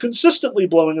 and it is consistently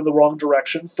blowing in the wrong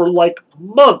direction for like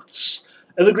months.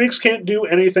 And the Greeks can't do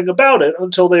anything about it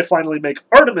until they finally make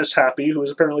Artemis happy, who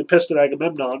is apparently pissed at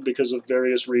Agamemnon because of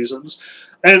various reasons.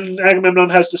 And Agamemnon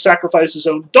has to sacrifice his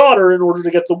own daughter in order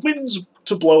to get the winds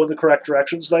to blow in the correct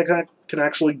direction so they can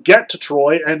actually get to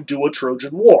Troy and do a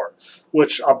Trojan War,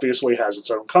 which obviously has its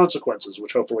own consequences,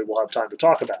 which hopefully we'll have time to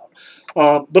talk about.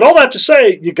 But all that to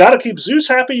say, you got to keep Zeus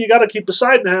happy, you got to keep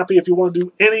Poseidon happy if you want to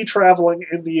do any traveling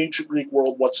in the ancient Greek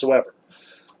world whatsoever.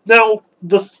 Now,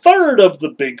 the third of the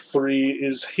big three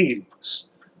is Hades.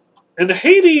 And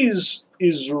Hades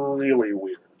is really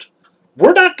weird.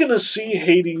 We're not going to see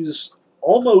Hades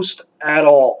almost at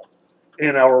all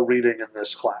in our reading in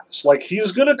this class. Like,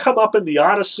 he's going to come up in the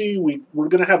Odyssey. We're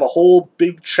going to have a whole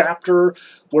big chapter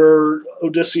where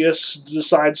Odysseus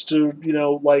decides to,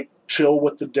 chill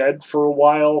with the dead for a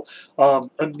while.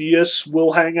 Aeneas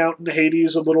will hang out in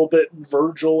Hades a little bit in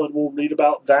Virgil, and we'll read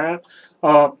about that.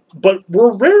 But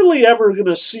we're rarely ever going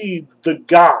to see the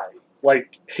guy,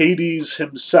 like Hades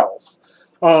himself.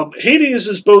 Hades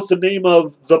is both the name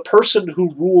of the person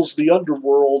who rules the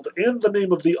underworld and the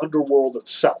name of the underworld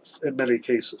itself, in many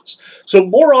cases. So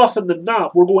more often than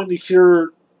not, we're going to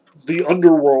hear the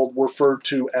underworld referred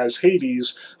to as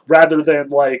Hades, rather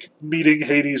than, meeting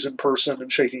Hades in person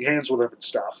and shaking hands with him and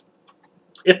stuff.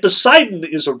 If Poseidon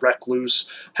is a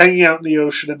recluse, hanging out in the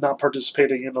ocean and not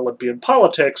participating in Olympian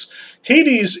politics,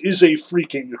 Hades is a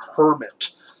freaking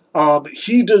hermit.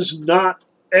 He does not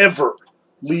ever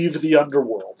leave the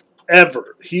underworld.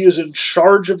 Ever. He is in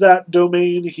charge of that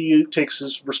domain. He takes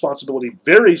his responsibility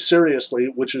very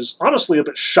seriously, which is honestly a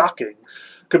bit shocking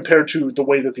compared to the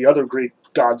way that the other Greek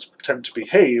gods tend to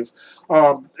behave.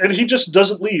 And he just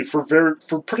doesn't leave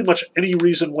for pretty much any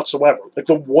reason whatsoever. Like,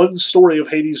 the one story of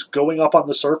Hades going up on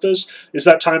the surface is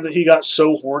that time that he got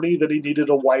so horny that he needed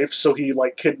a wife, so he,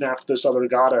 kidnapped this other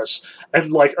goddess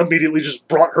and, immediately just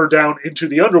brought her down into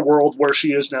the underworld, where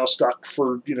she is now stuck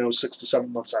for, 6 to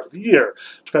 7 months out of the year,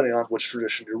 depending on which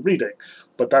tradition you're reading.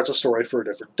 But that's a story for a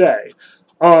different day.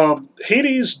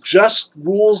 Hades just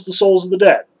rules the souls of the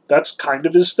dead. That's kind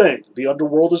of his thing. The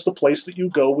underworld is the place that you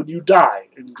go when you die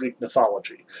in Greek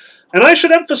mythology. And I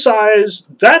should emphasize,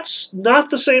 that's not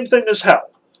the same thing as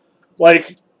hell.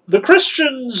 The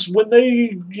Christians, when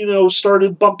they,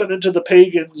 started bumping into the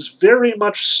pagans, very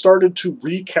much started to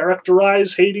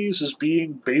recharacterize Hades as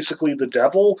being basically the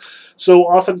devil. So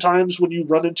oftentimes when you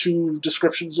run into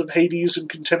descriptions of Hades in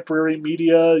contemporary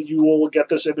media, you will get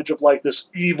this image of, this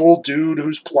evil dude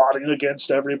who's plotting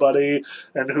against everybody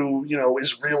and who,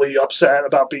 is really upset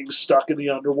about being stuck in the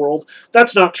underworld.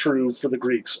 That's not true for the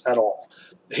Greeks at all.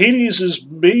 Hades is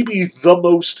maybe the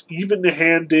most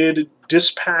even-handed,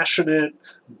 dispassionate,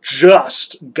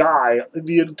 just guy in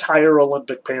the entire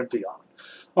Olympic pantheon.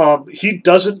 He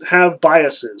doesn't have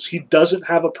biases. He doesn't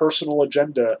have a personal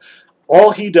agenda.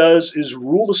 All he does is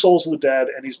rule the souls of the dead,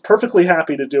 and he's perfectly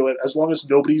happy to do it as long as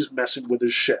nobody's messing with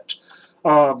his shit.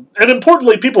 And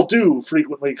importantly, people do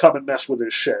frequently come and mess with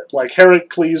his shit.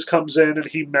 Heracles comes in and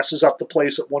he messes up the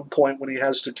place at one point when he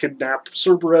has to kidnap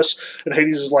Cerberus, and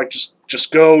Hades is like,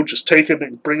 just go, just take him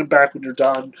and bring him back when you're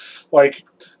done.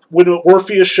 When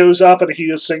Orpheus shows up and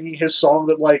he is singing his song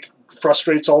that,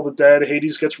 frustrates all the dead,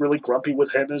 Hades gets really grumpy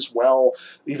with him as well,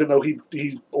 even though he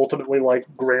ultimately,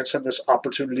 grants him this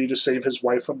opportunity to save his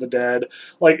wife from the dead.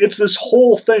 It's this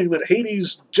whole thing that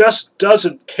Hades just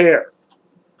doesn't care.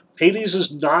 Hades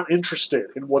is not interested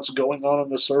in what's going on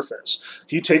the surface.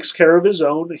 He takes care of his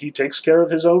own, he takes care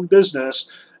of his own business,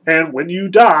 and when you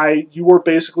die, you are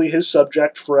basically his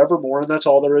subject forevermore, and that's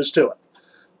all there is to it.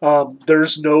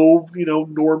 There's no,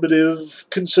 normative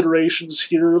considerations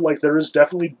here. Like, there is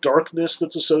definitely darkness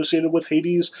that's associated with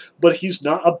Hades, but he's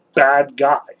not a bad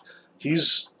guy.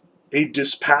 He's a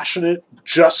dispassionate,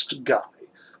 just guy.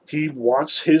 He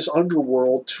wants his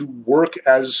underworld to work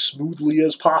as smoothly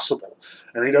as possible,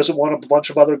 and he doesn't want a bunch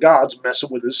of other gods messing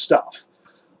with his stuff.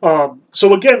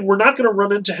 So again, we're not going to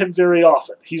run into him very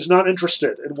often. He's not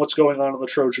interested in what's going on in the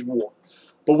Trojan War.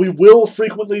 But we will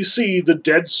frequently see the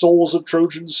dead souls of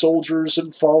Trojan soldiers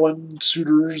and fallen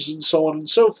suitors and so on and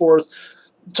so forth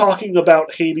talking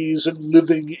about Hades and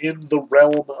living in the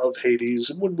realm of Hades.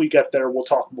 And when we get there, we'll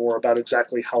talk more about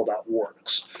exactly how that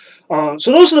works.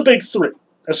 So those are the big three.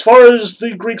 As far as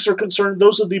the Greeks are concerned,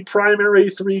 those are the primary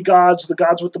three gods, the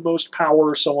gods with the most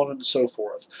power, so on and so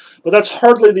forth. But that's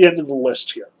hardly the end of the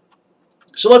list here.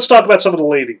 So let's talk about some of the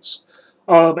ladies.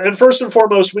 And first and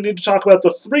foremost, we need to talk about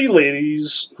the three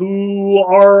ladies who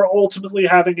are ultimately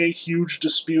having a huge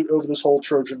dispute over this whole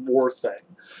Trojan War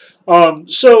thing.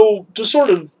 So to sort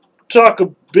of talk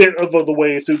a bit of the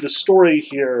way through the story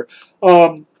here,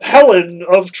 Helen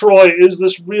of Troy is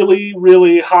this really,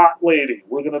 really hot lady.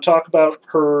 We're going to talk about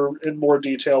her in more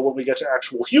detail when we get to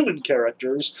actual human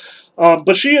characters.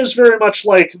 But she is very much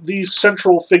like the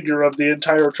central figure of the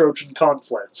entire Trojan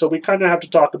conflict, so we kind of have to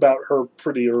talk about her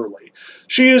pretty early.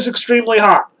 She is extremely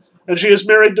hot, and she is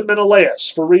married to Menelaus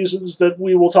for reasons that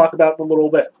we will talk about in a little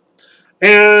bit.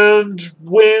 And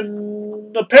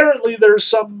when apparently there's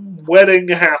some wedding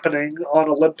happening on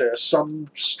Olympus, some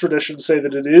traditions say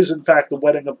that it is in fact the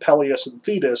wedding of Peleus and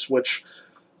Thetis, which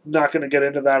I'm not going to get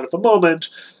into that at the moment.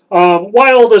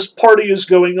 While this party is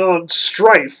going on,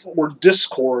 Strife, or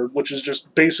Discord, which is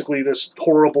just basically this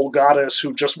horrible goddess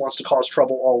who just wants to cause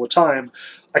trouble all the time,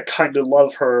 I kind of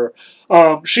love her.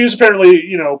 She's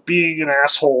apparently, being an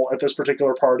asshole at this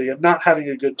particular party and not having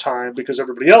a good time because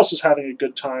everybody else is having a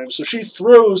good time. So she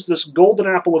throws this golden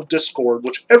apple of discord,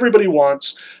 which everybody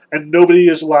wants, and nobody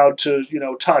is allowed to,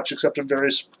 touch except in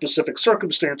very specific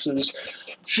circumstances.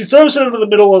 She throws it into the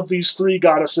middle of these three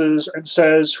goddesses and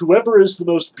says, whoever is the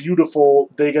most beautiful,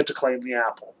 they get to claim the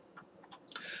apple.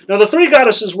 Now, the three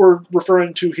goddesses we're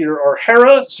referring to here are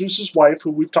Hera, Zeus's wife,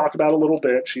 who we've talked about a little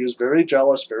bit. She is very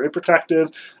jealous, very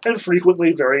protective, and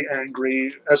frequently very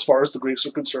angry as far as the Greeks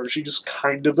are concerned. She's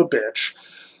kind of a bitch.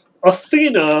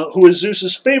 Athena, who is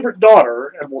Zeus's favorite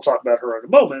daughter, and we'll talk about her in a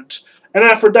moment, and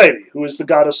Aphrodite, who is the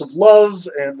goddess of love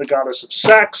and the goddess of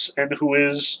sex, and who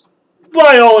is,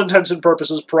 by all intents and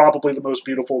purposes, probably the most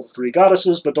beautiful of the three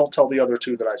goddesses, but don't tell the other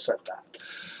two that I said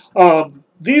that.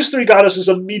 These three goddesses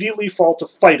immediately fall to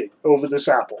fighting over this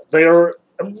apple. They are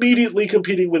immediately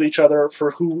competing with each other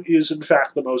for who is, in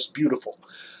fact, the most beautiful.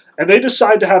 And they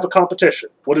decide to have a competition,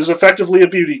 what is effectively a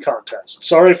beauty contest.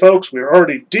 Sorry, folks, we're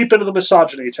already deep into the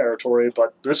misogyny territory,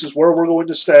 but this is where we're going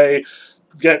to stay.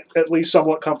 Get at least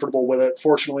somewhat comfortable with it.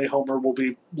 Fortunately, Homer will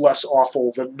be less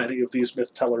awful than many of these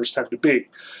myth tellers tend to be.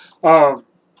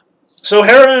 So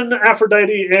Hera and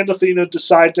Aphrodite and Athena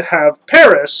decide to have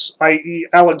Paris, i.e.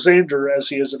 Alexander, as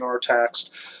he is in our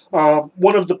text,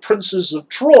 one of the princes of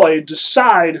Troy,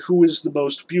 decide who is the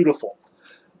most beautiful.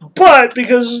 But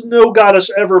because no goddess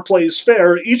ever plays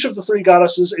fair, each of the three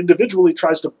goddesses individually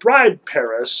tries to bribe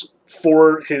Paris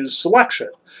for his selection.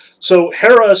 So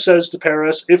Hera says to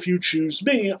Paris, if you choose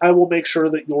me, I will make sure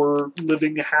that you're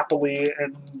living happily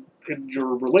and in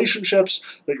your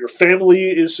relationships, that your family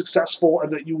is successful,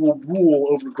 and that you will rule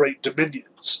over great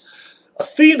dominions.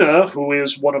 Athena, who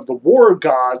is one of the war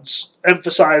gods,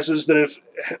 emphasizes that if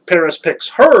Paris picks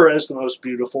her as the most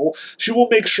beautiful, she will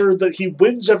make sure that he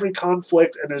wins every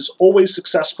conflict and is always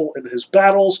successful in his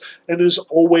battles and is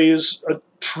always a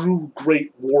true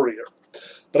great warrior.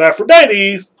 But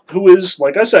Aphrodite, who is,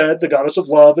 like I said, the goddess of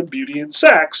love and beauty and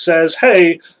sex, says,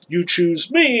 hey, you choose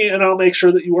me, and I'll make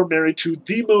sure that you are married to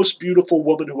the most beautiful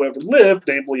woman who ever lived,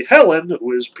 namely Helen,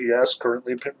 who is, P.S.,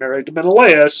 currently married to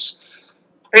Menelaus,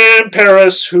 and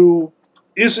Paris, who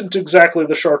isn't exactly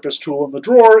the sharpest tool in the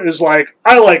drawer, is like,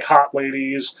 I like hot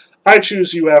ladies, I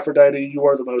choose you, Aphrodite, you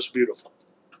are the most beautiful.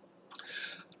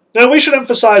 Now, we should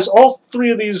emphasize all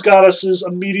three of these goddesses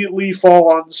immediately fall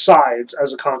on sides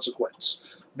as a consequence.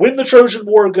 When the Trojan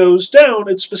War goes down,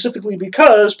 it's specifically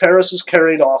because Paris has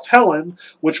carried off Helen,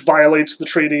 which violates the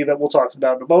treaty that we'll talk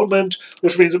about in a moment,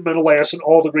 which means that Menelaus and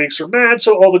all the Greeks are mad,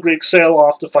 so all the Greeks sail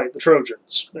off to fight the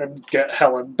Trojans and get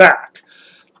Helen back.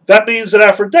 That means that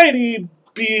Aphrodite,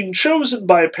 being chosen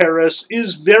by Paris,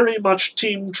 is very much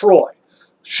Team Troy.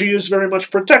 She is very much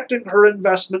protecting her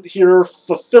investment here,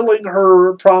 fulfilling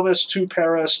her promise to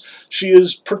Paris. She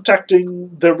is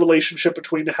protecting the relationship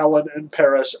between Helen and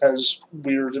Paris, as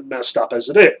weird and messed up as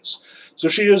it is. So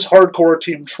she is hardcore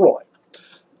Team Troy.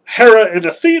 Hera and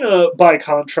Athena, by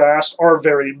contrast, are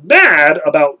very mad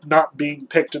about not being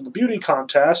picked in the beauty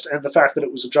contest and the fact that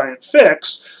it was a giant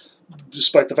fix,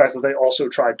 despite the fact that they also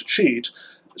tried to cheat.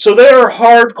 So they are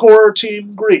hardcore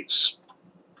Team Greece.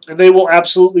 And they will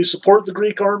absolutely support the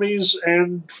Greek armies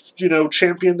and,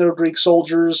 champion their Greek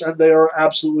soldiers, and they are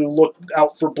absolutely looked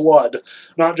out for blood,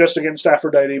 not just against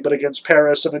Aphrodite, but against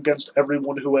Paris and against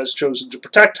everyone who has chosen to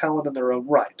protect Helen in their own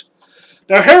right.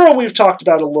 Now, Hera we've talked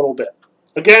about a little bit.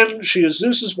 Again, she is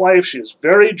Zeus's wife. She is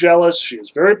very jealous. She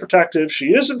is very protective. She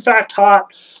is, in fact,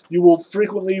 hot. You will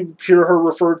frequently hear her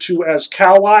referred to as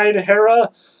cow-eyed Hera,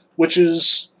 which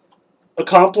is a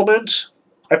compliment,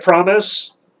 I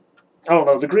promise. I don't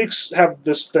know, the Greeks have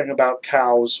this thing about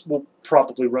cows. We'll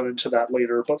probably run into that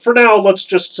later. But for now, let's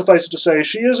just suffice it to say,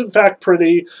 she is, in fact,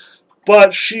 pretty,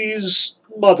 but she's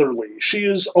motherly. She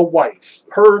is a wife.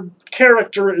 Her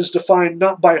character is defined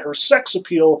not by her sex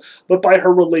appeal, but by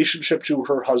her relationship to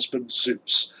her husband,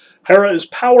 Zeus. Hera is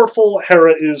powerful.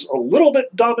 Hera is a little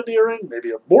bit domineering,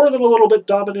 maybe more than a little bit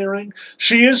domineering.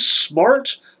 She is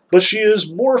smart, but she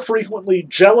is more frequently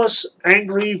jealous,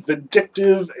 angry,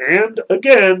 vindictive, and,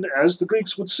 again, as the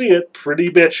Greeks would see it, pretty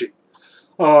bitchy.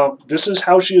 This is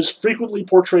how she is frequently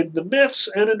portrayed in the myths,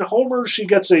 and in Homer she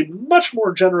gets a much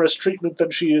more generous treatment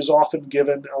than she is often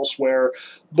given elsewhere,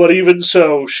 but even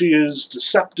so, she is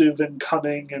deceptive and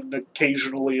cunning and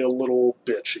occasionally a little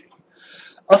bitchy.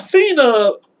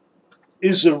 Athena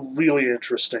is a really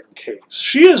interesting case.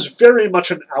 She is very much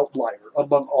an outlier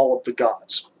among all of the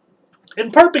gods.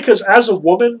 In part because as a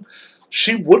woman,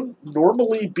 she wouldn't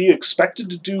normally be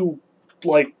expected to do,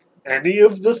 any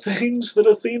of the things that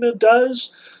Athena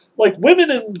does.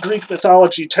 Women in Greek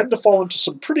mythology tend to fall into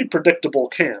some pretty predictable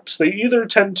camps. They either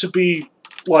tend to be,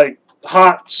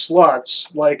 hot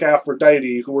sluts like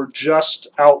Aphrodite, who are just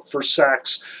out for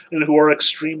sex and who are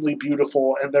extremely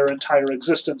beautiful, and their entire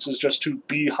existence is just to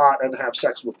be hot and have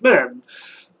sex with men.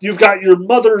 You've got your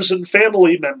mothers and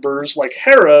family members, like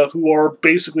Hera, who are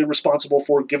basically responsible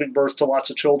for giving birth to lots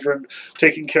of children,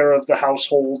 taking care of the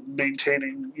household,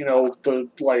 maintaining,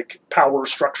 the, power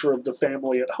structure of the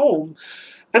family at home.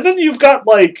 And then you've got,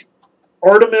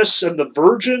 Artemis and the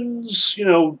virgins,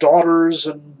 daughters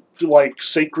and,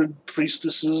 sacred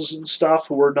priestesses and stuff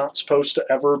who are not supposed to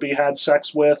ever be had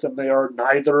sex with, and they are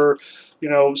neither,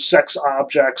 sex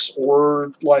objects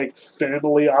or,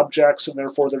 family objects, and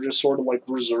therefore they're just sort of,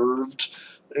 reserved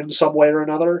in some way or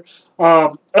another.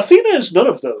 Athena is none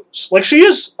of those. She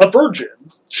is a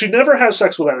virgin. She never has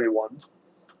sex with anyone,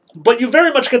 but you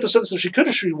very much get the sense that she could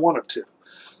if she wanted to.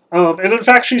 And in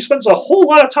fact, she spends a whole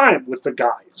lot of time with the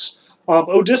guys.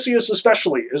 Odysseus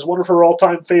especially is one of her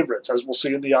all-time favorites, as we'll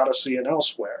see in the Odyssey and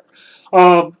elsewhere.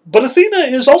 But Athena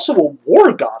is also a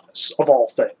war goddess, of all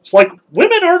things.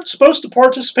 Women aren't supposed to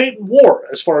participate in war,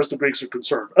 as far as the Greeks are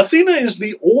concerned. Athena is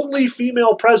the only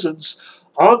female presence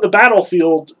on the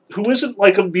battlefield who isn't,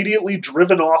 immediately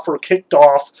driven off or kicked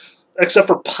off, except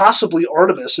for possibly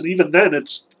Artemis, and even then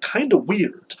it's kind of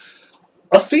weird.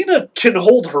 Athena can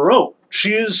hold her own.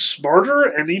 She is smarter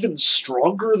and even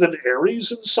stronger than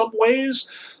Ares in some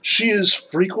ways. She is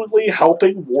frequently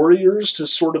helping warriors to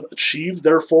sort of achieve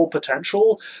their full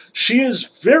potential. She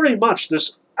is very much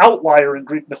this outlier in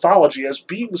Greek mythology as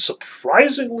being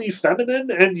surprisingly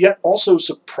feminine and yet also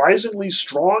surprisingly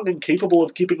strong and capable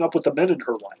of keeping up with the men in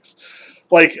her life.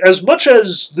 As much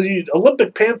as the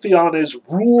Olympic pantheon is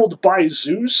ruled by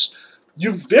Zeus,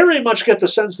 you very much get the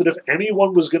sense that if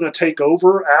anyone was going to take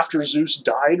over after Zeus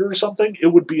died or something, it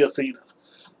would be Athena.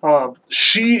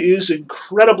 She is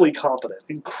incredibly competent,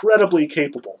 incredibly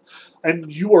capable,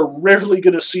 and you are rarely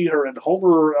going to see her in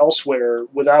Homer or elsewhere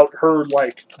without her,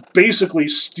 basically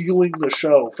stealing the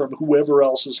show from whoever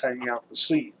else is hanging out in the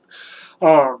scene.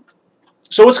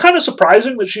 So it's kind of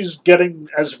surprising that she's getting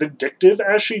as vindictive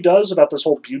as she does about this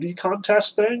whole beauty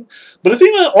contest thing. But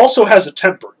Athena also has a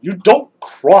temper. You don't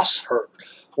cross her,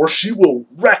 or she will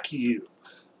wreck you.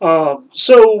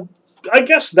 So I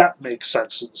guess that makes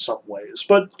sense in some ways.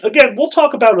 But again, we'll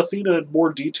talk about Athena in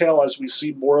more detail as we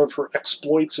see more of her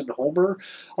exploits in Homer.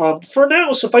 For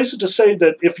now, suffice it to say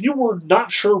that if you were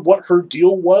not sure what her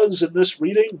deal was in this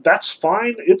reading, that's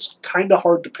fine. It's kind of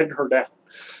hard to pin her down.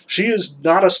 She is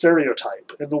not a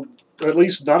stereotype, at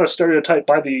least not a stereotype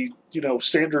by the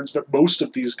standards that most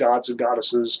of these gods and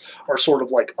goddesses are sort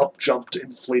of up-jumped,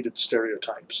 inflated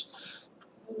stereotypes.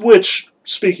 Which,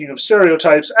 speaking of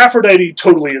stereotypes, Aphrodite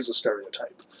totally is a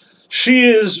stereotype. She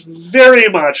is very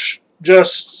much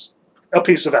just a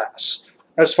piece of ass,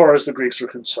 as far as the Greeks are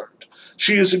concerned.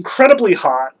 She is incredibly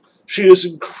hot, she is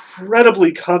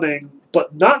incredibly cunning,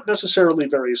 but not necessarily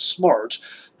very smart.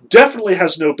 definitely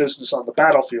has no business on the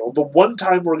battlefield. The one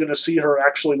time we're going to see her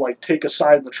actually, like, take a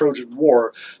side in the Trojan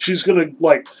War, she's going to,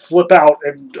 like, flip out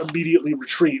and immediately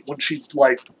retreat when she,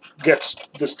 like, gets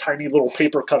this tiny little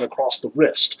paper cut across the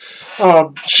wrist.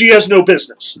 She has no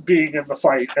business being in the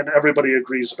fight, and everybody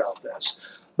agrees about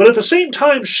this. But at the same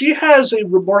time, she has a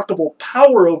remarkable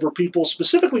power over people,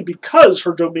 specifically because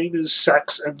her domain is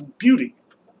sex and beauty.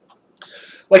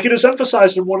 Like, it is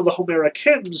emphasized in one of the Homeric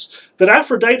hymns that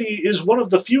Aphrodite is one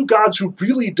of the few gods who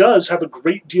really does have a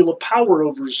great deal of power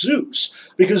over Zeus,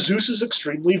 because Zeus is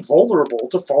extremely vulnerable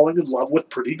to falling in love with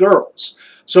pretty girls.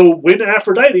 So when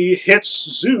Aphrodite hits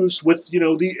Zeus with,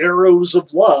 the arrows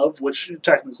of love, which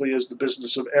technically is the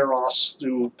business of Eros,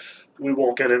 who we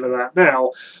won't get into that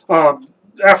now,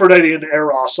 Aphrodite and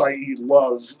Eros, i.e.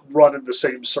 love, run in the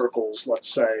same circles, let's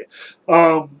say.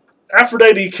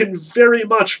 Aphrodite can very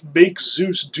much make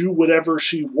Zeus do whatever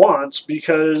she wants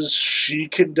because she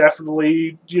can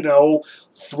definitely,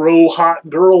 throw hot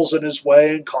girls in his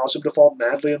way and cause him to fall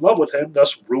madly in love with him,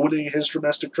 thus ruining his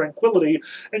domestic tranquility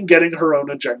and getting her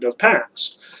own agenda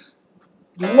passed.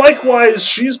 Likewise,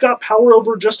 she's got power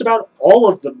over just about all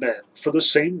of the men for the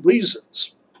same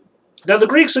reasons. Now, the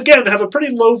Greeks, again, have a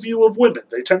pretty low view of women.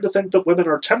 They tend to think that women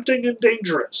are tempting and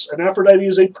dangerous, and Aphrodite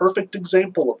is a perfect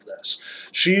example of this.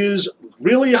 She is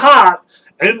really hot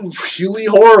and really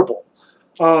horrible.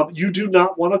 You do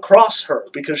not want to cross her,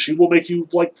 because she will make you,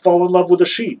 fall in love with a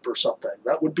sheep or something.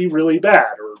 That would be really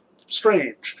bad or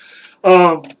strange.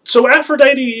 So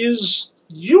Aphrodite is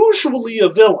usually a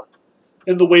villain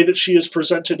in the way that she is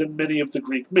presented in many of the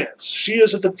Greek myths. She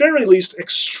is, at the very least,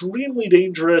 extremely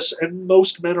dangerous, and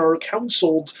most men are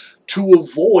counseled to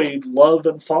avoid love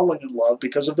and falling in love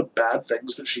because of the bad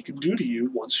things that she can do to you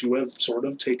once you have sort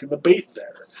of taken the bait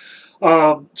there.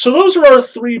 So those are our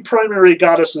three primary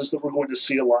goddesses that we're going to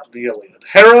see a lot in the Iliad.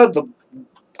 Hera, the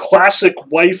classic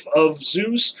wife of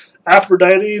Zeus.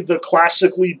 Aphrodite, the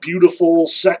classically beautiful,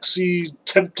 sexy,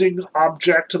 tempting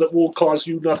object that will cause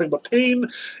you nothing but pain,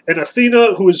 and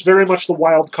Athena, who is very much the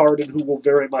wild card and who will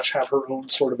very much have her own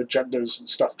sort of agendas and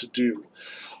stuff to do.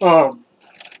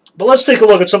 But let's take a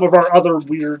look at some of our other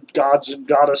weird gods and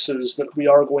goddesses that we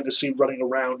are going to see running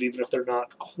around, even if they're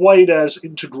not quite as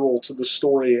integral to the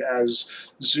story as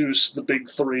Zeus, the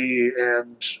big three,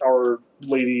 and our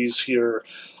ladies here.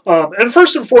 And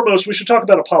first and foremost, we should talk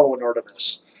about Apollo and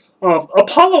Artemis.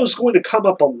 Apollo is going to come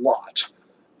up a lot,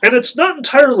 and it's not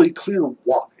entirely clear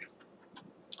why.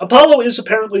 Apollo is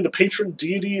apparently the patron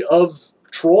deity of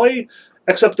Troy,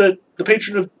 except that the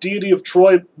patron deity of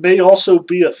Troy may also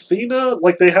be Athena.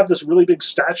 Like, they have this really big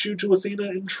statue to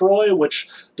Athena in Troy, which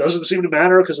doesn't seem to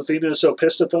matter because Athena is so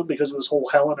pissed at them because of this whole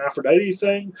Hell and Aphrodite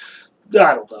thing.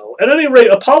 I don't know. At any rate,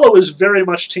 Apollo is very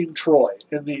much Team Troy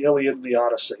in the Iliad and the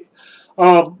Odyssey.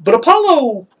 But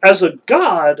Apollo, as a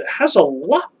god, has a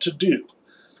lot to do.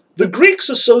 The Greeks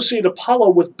associate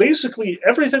Apollo with basically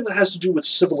everything that has to do with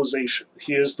civilization.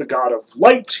 He is the god of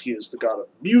light, he is the god of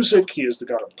music, he is the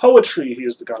god of poetry, he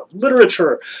is the god of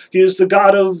literature, he is the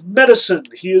god of medicine,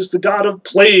 he is the god of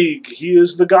plague, he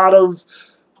is the god of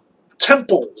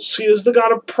temples, he is the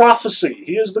god of prophecy,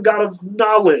 he is the god of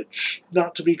knowledge,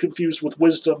 not to be confused with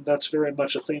wisdom. That's very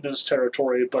much Athena's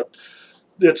territory, but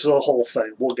it's a whole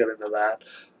thing. We'll get into that.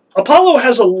 Apollo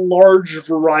has a large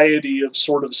variety of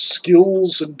sort of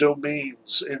skills and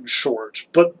domains, in short,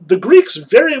 but the Greeks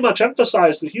very much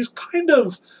emphasize that he's kind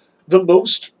of the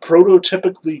most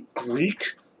prototypically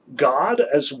Greek god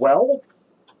as well.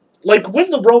 Like, when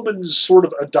the Romans sort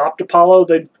of adopt Apollo,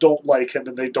 they don't like him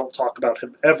and they don't talk about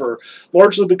him ever,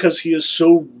 largely because he is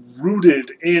so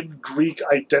rooted in Greek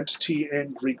identity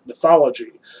and Greek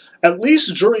mythology. At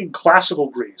least during classical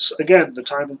Greece, again, the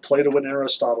time of Plato and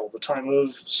Aristotle, the time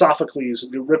of Sophocles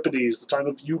and Euripides, the time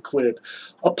of Euclid,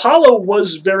 Apollo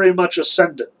was very much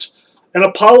ascendant. And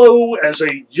Apollo, as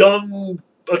a young,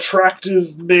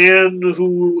 attractive man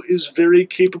who is very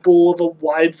capable of a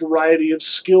wide variety of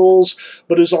skills,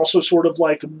 but is also sort of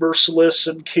like merciless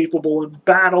and capable in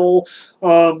battle,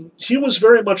 he was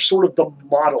very much sort of the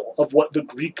model of what the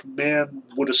Greek man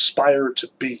would aspire to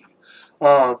be.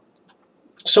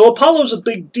 So Apollo's a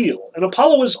big deal, and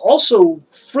Apollo is also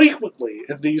frequently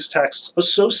in these texts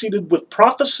associated with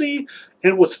prophecy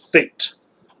and with fate.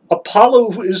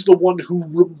 Apollo is the one who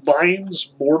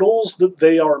reminds mortals that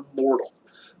they are mortal,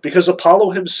 because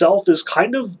Apollo himself is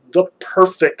kind of the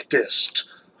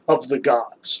perfectest of the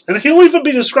gods. And he'll even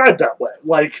be described that way.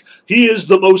 Like, he is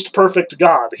the most perfect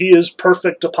god. He is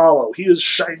perfect Apollo. He is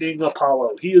shining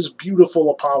Apollo. He is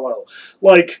beautiful Apollo.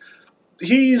 Like,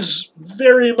 he's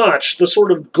very much the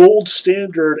sort of gold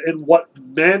standard in what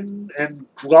men and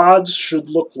gods should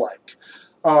look like.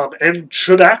 and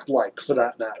should act like, for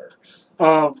that matter.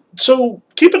 So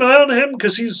keep an eye on him,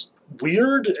 because he's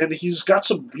weird, and he's got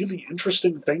some really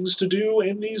interesting things to do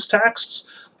in these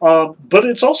texts, but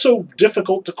it's also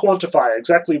difficult to quantify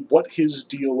exactly what his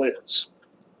deal is.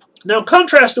 Now,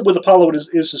 contrasted with Apollo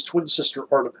is his twin sister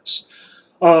Artemis.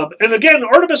 And again,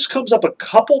 Artemis comes up a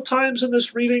couple times in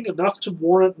this reading, enough to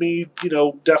warrant me,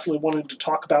 definitely wanting to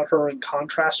talk about her and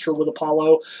contrast her with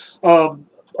Apollo.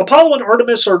 Apollo and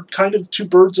Artemis are kind of two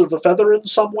birds of a feather in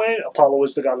some way. Apollo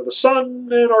is the god of the sun,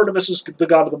 and Artemis is the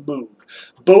god of the moon.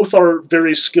 Both are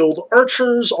very skilled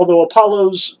archers, although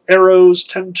Apollo's arrows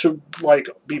tend to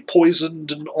be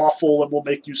poisoned and awful and will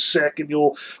make you sick, and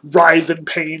you'll writhe in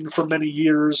pain for many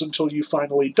years until you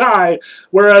finally die.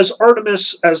 Whereas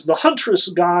Artemis, as the huntress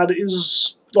god,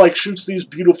 is shoots these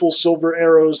beautiful silver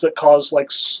arrows that cause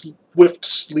swift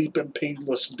sleep and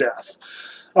painless death.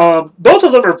 Both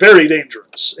of them are very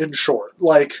dangerous, in short.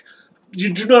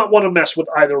 You do not want to mess with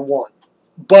either one.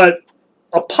 But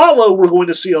Apollo we're going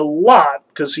to see a lot,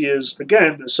 because he is,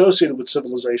 again, associated with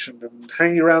civilization and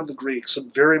hanging around the Greeks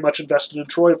and very much invested in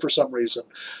Troy for some reason.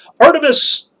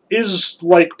 Artemis is,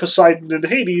 like Poseidon and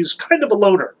Hades, kind of a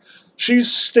loner. She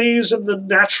stays in the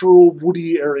natural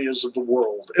woody areas of the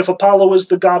world. If Apollo is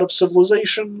the god of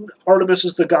civilization, Artemis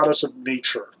is the goddess of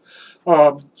nature.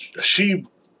 She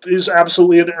is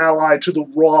absolutely an ally to the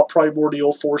raw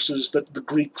primordial forces that the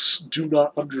Greeks do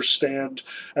not understand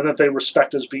and that they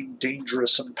respect as being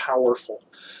dangerous and powerful.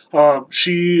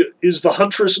 She is the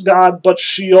huntress god, but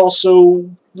she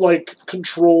also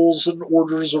controls and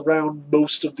orders around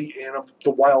most of the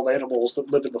wild animals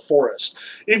that live in the forest,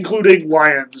 including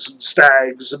lions and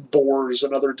stags and boars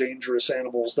and other dangerous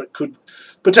animals that could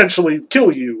potentially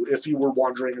kill you if you were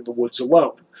wandering in the woods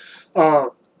alone.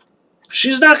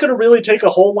 She's not going to really take a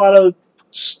whole lot of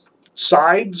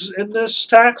sides in this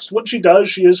text. When she does,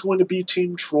 she is going to be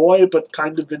Team Troy, but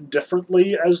kind of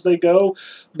indifferently as they go,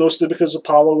 mostly because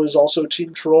Apollo is also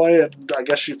Team Troy, and I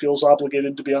guess she feels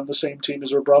obligated to be on the same team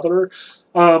as her brother.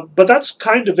 But that's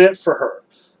kind of it for her.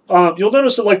 You'll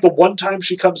notice that the one time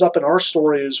she comes up in our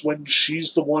story is when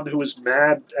she's the one who is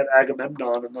mad at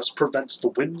Agamemnon and thus prevents the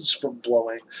winds from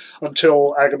blowing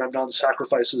until Agamemnon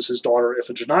sacrifices his daughter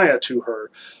Iphigenia to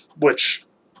her, which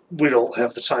we don't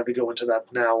have the time to go into that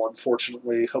now,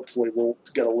 unfortunately. Hopefully we'll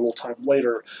get a little time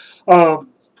later.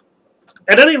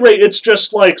 At any rate, it's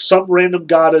just some random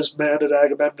god is mad at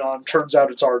Agamemnon, turns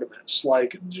out it's Artemis.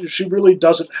 She really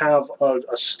doesn't have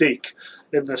a stake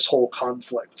in this whole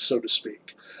conflict, so to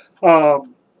speak.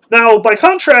 Now, by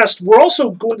contrast, we're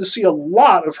also going to see a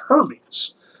lot of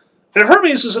Hermes. And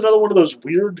Hermes is another one of those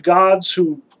weird gods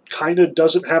who kind of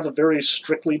doesn't have a very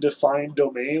strictly defined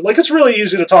domain. It's really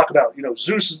easy to talk about.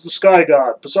 Zeus is the sky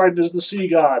god, Poseidon is the sea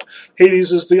god,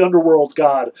 Hades is the underworld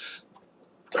god.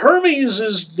 Hermes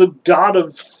is the god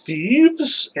of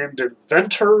thieves and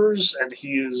inventors, and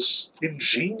he is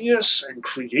ingenious and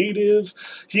creative.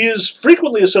 He is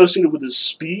frequently associated with his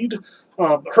speed.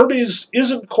 Hermes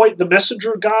isn't quite the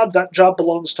messenger god. That job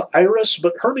belongs to Iris,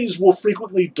 but Hermes will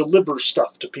frequently deliver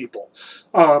stuff to people.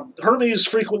 Hermes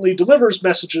frequently delivers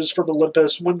messages from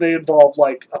Olympus when they involve,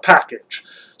 a package.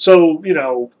 So,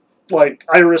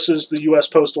 Iris is the U.S.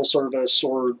 Postal Service,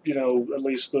 or, at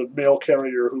least the mail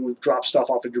carrier who drops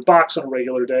stuff off in your box on a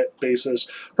regular basis.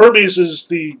 Hermes is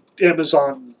the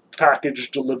Amazon package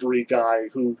delivery guy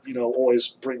who, always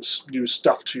brings new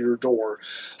stuff to your door.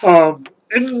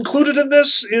 Included in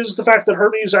this is the fact that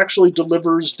Hermes actually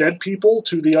delivers dead people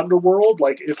to the underworld.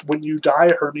 If when you die,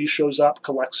 Hermes shows up,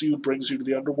 collects you, brings you to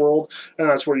the underworld, and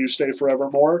that's where you stay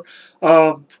forevermore.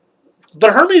 But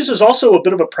Hermes is also a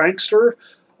bit of a prankster.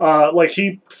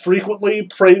 He frequently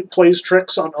plays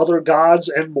tricks on other gods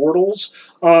and mortals.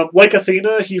 Like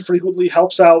Athena, he frequently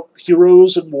helps out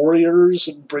heroes and warriors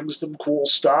and brings them cool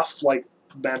stuff, like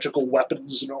magical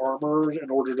weapons and armor, in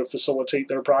order to facilitate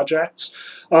their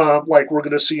projects. We're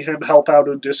going to see him help out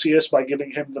Odysseus by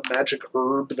giving him the magic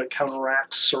herb that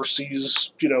counteracts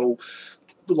Circe's,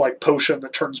 potion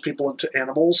that turns people into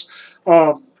animals.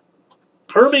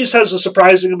 Hermes has a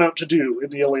surprising amount to do in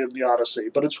the Iliad and the Odyssey,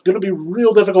 but it's going to be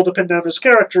real difficult to pin down his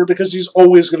character because he's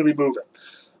always going to be moving.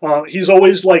 He's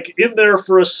always in there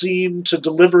for a scene to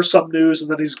deliver some news,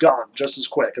 and then he's gone just as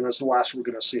quick, and that's the last we're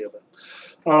going to see of him.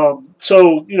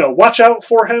 So, watch out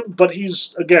for him, but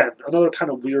he's, again, another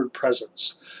kind of weird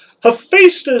presence.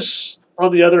 Hephaestus,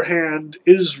 on the other hand,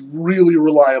 is really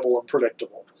reliable and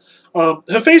predictable.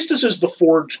 Hephaestus is the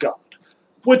forge god,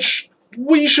 which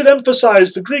we should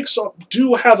emphasize the Greeks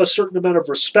do have a certain amount of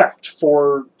respect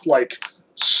for,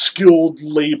 skilled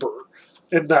labor.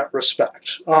 in that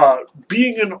respect.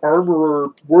 Being an armorer,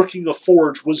 working a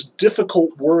forge, was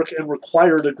difficult work and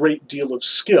required a great deal of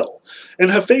skill.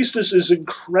 And Hephaestus is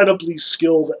incredibly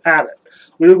skilled at it.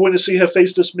 We're going to see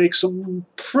Hephaestus make some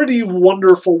pretty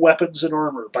wonderful weapons and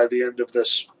armor by the end of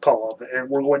this poem, and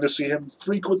we're going to see him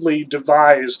frequently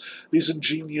devise these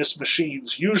ingenious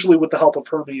machines, usually with the help of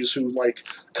Hermes, who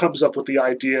comes up with the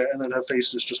idea, and then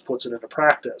Hephaestus just puts it into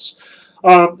practice.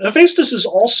 Hephaestus is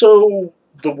also,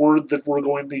 the word that we're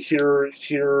going to hear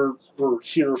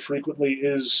frequently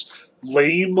is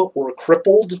lame or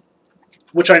crippled,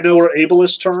 which I know are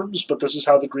ableist terms, but this is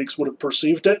how the Greeks would have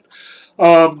perceived it.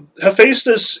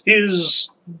 Hephaestus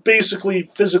is basically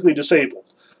physically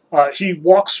disabled. He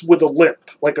walks with a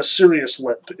limp, like a serious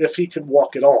limp, if he can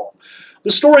walk at all.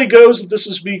 The story goes that this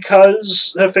is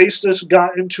because Hephaestus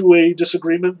got into a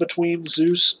disagreement between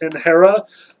Zeus and Hera,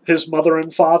 his mother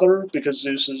and father, because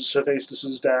Zeus is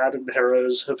Hephaestus' dad and Hera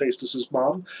is Hephaestus'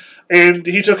 mom, and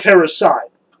he took Hera's side,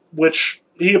 which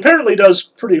he apparently does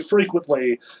pretty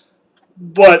frequently.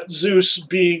 But Zeus,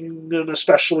 being an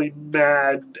especially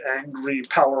mad, angry,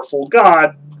 powerful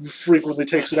god, frequently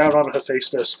takes it out on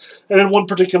Hephaestus. And in one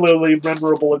particularly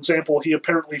memorable example, he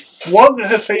apparently flung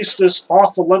Hephaestus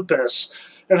off Olympus,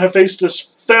 and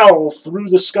Hephaestus fell through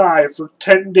the sky for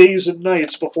 10 days and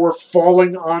nights before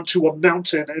falling onto a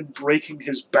mountain and breaking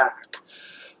his back.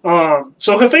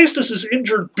 So Hephaestus is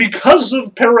injured because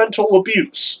of parental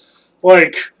abuse.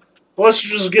 Let's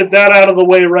just get that out of the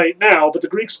way right now, but the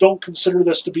Greeks don't consider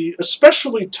this to be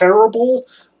especially terrible.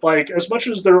 As much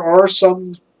as there are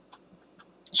some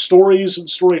stories and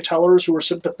storytellers who are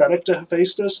sympathetic to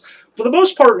Hephaestus, for the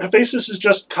most part, Hephaestus is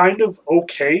just kind of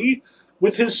okay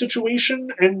with his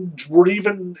situation, and we're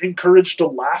even encouraged to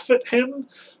laugh at him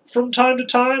from time to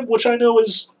time, which I know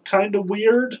is kind of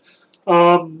weird.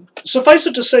 Suffice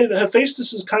it to say that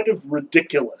Hephaestus is kind of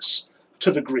ridiculous to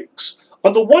the Greeks.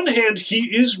 On the one hand,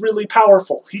 he is really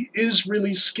powerful, he is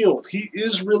really skilled, he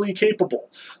is really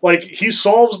capable. He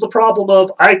solves the problem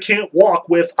of, I can't walk,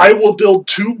 with, I will build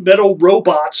 2 metal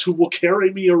robots who will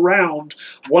carry me around,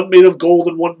 one made of gold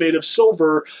and one made of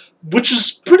silver, which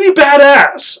is pretty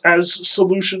badass as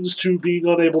solutions to being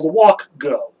unable to walk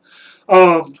go,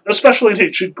 especially in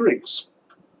ancient Greece.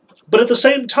 But at the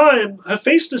same time,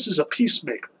 Hephaestus is a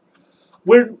peacemaker.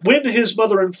 When his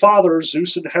mother and father,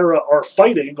 Zeus and Hera, are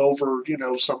fighting over,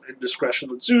 some indiscretion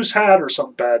that Zeus had, or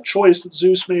some bad choice that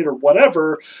Zeus made, or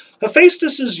whatever,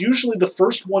 Hephaestus is usually the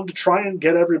first one to try and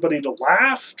get everybody to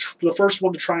laugh, the first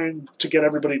one to try to get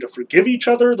everybody to forgive each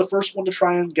other, the first one to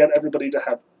try and get everybody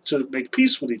to make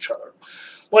peace with each other.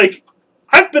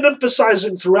 I've been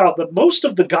emphasizing throughout that most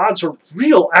of the gods are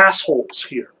real assholes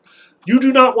here. You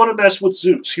do not want to mess with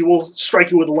Zeus. He will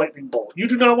strike you with a lightning bolt. You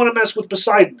do not want to mess with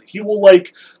Poseidon. He will,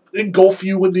 engulf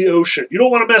you in the ocean. You don't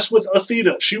want to mess with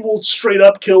Athena. She will straight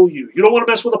up kill you. You don't want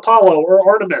to mess with Apollo or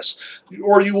Artemis,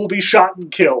 or you will be shot and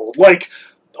killed.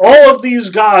 All of these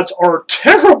gods are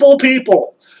terrible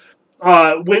people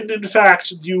when, in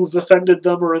fact, you've offended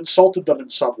them or insulted them in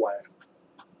some way.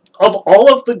 Of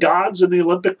all of the gods in the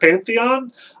Olympic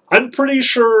pantheon, I'm pretty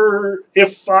sure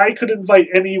if I could invite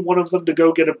any one of them to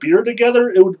go get a beer together,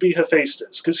 it would be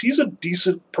Hephaestus, because he's a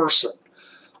decent person.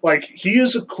 He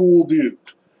is a cool dude.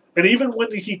 And even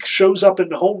when he shows up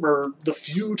in Homer, the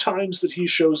few times that he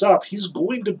shows up, he's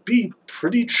going to be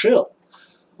pretty chill.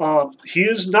 He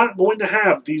is not going to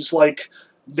have these,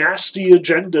 nasty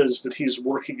agendas that he's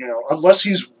working out, unless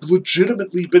he's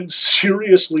legitimately been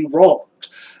seriously wronged,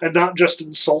 and not just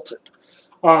insulted.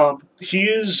 He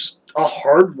is a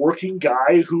hard-working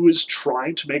guy who is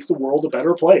trying to make the world a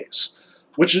better place,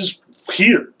 which is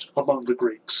weird among the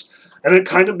Greeks. And it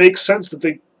kind of makes sense that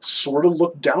they sort of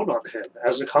look down on him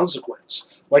as a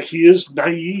consequence. He is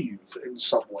naive in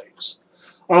some ways.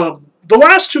 The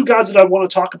last 2 gods that I want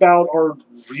to talk about are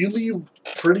really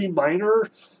pretty minor.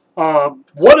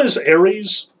 One is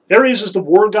Ares. Ares is the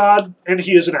war god, and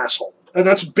he is an asshole. And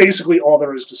that's basically all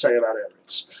there is to say about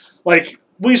Ares.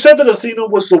 We said that Athena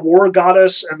was the war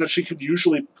goddess and that she could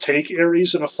usually take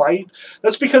Ares in a fight.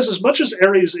 That's because as much as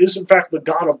Ares is in fact the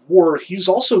god of war, he's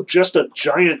also just a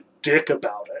giant dick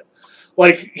about it.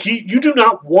 You do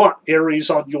not want Ares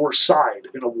on your side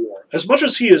in a war. As much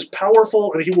as he is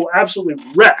powerful and he will absolutely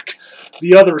wreck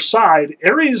the other side,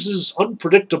 Ares is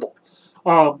unpredictable.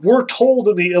 We're told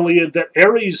in the Iliad that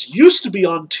Ares used to be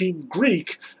on Team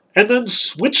Greek and then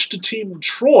switched to Team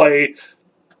Troy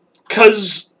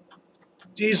because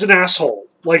he's an asshole.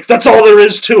 That's all there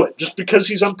is to it. Just because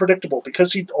he's unpredictable.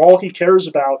 Because all he cares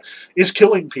about is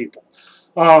killing people.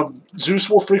 Zeus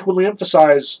will frequently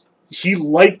emphasize he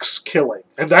likes killing.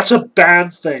 And that's a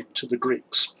bad thing to the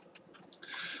Greeks.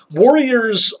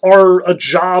 Warriors are a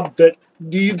job that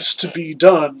needs to be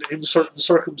done in certain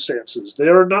circumstances. They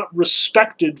are not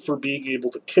respected for being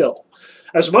able to kill.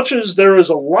 As much as there is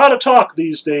a lot of talk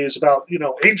these days about,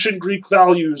 ancient Greek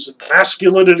values and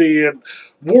masculinity and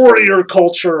warrior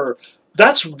culture,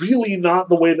 that's really not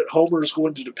the way that Homer is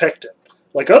going to depict it.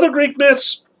 Like other Greek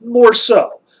myths, more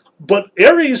so. But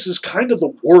Ares is kind of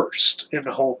the worst in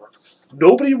Homer.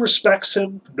 Nobody respects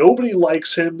him. Nobody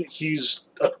likes him. He's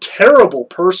a terrible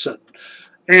person.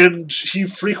 And he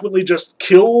frequently just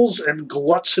kills and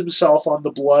gluts himself on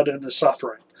the blood and the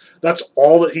suffering. That's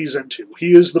all that he's into.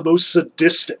 He is the most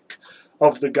sadistic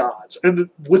of the gods, and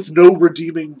with no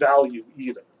redeeming value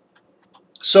either.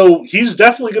 So he's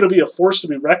definitely going to be a force to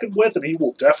be reckoned with, and he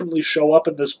will definitely show up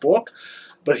in this book,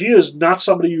 but he is not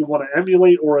somebody you want to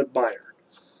emulate or admire.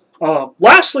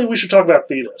 Lastly, we should talk about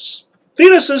Thetis.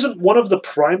 Thetis isn't one of the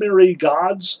primary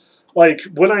gods. Like,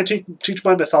 when I teach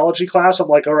my mythology class, I'm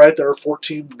like, all right, there are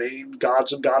 14 main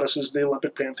gods and goddesses in the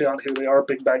Olympic pantheon. Here they are,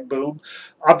 bing, bang, boom.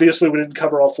 Obviously, we didn't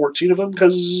cover all 14 of them,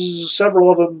 because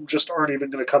several of them just aren't even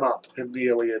going to come up in the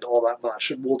Iliad all that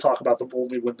much, and we'll talk about them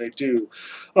only when they do.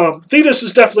 Thetis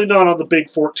is definitely not on the big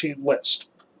 14 list.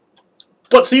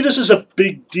 But Thetis is a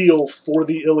big deal for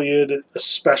the Iliad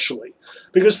especially,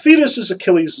 because Thetis is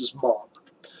Achilles' mom.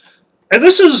 And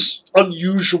this is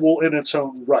unusual in its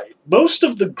own right. Most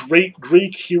of the great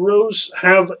Greek heroes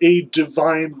have a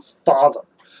divine father.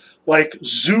 Like,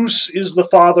 Zeus is the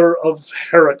father of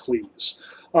Heracles.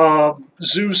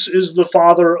 Zeus is the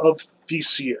father of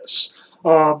Theseus.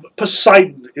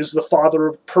 Poseidon is the father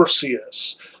of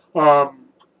Perseus.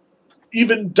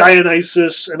 Even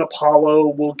Dionysus and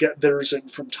Apollo will get theirs in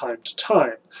from time to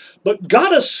time. But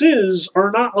goddesses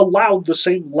are not allowed the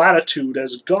same latitude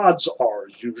as gods are,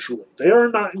 usually. They are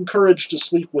not encouraged to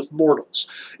sleep with mortals.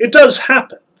 It does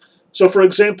happen. So, for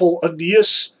example,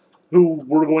 Aeneas, who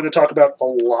we're going to talk about a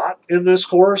lot in this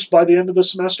course by the end of the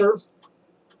semester,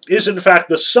 is in fact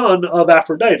the son of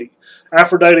Aphrodite.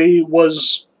 Aphrodite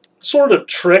was sort of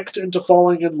tricked into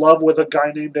falling in love with a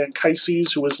guy named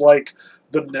Anchises, who was like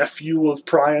the nephew of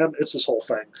Priam. It's this whole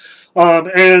thing.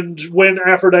 And when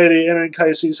Aphrodite and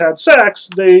Anchises had sex,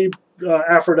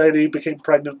 Aphrodite became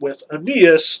pregnant with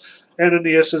Aeneas, and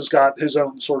Aeneas has got his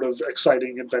own sort of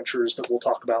exciting adventures that we'll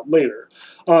talk about later.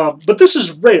 But this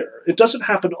is rare. It doesn't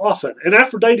happen often. And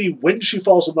Aphrodite, when she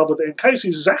falls in love with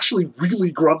Anchises, is actually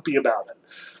really grumpy about it.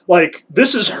 Like,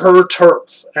 this is her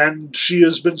turf, and she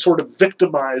has been sort of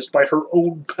victimized by her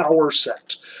own power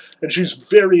set, and she's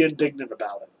very indignant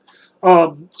about it.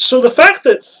 So the fact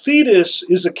that Thetis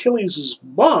is Achilles'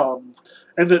 mom,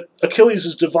 and that Achilles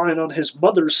is divine on his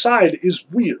mother's side, is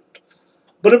weird.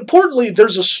 But importantly,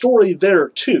 there's a story there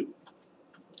too.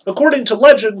 According to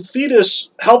legend,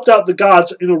 Thetis helped out the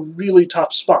gods in a really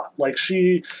tough spot. Like,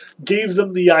 she gave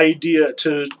them the idea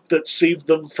that saved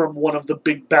them from one of the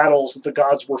big battles that the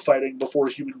gods were fighting before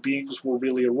human beings were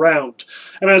really around.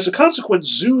 And as a consequence,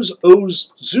 Zeus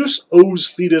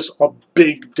owes Thetis a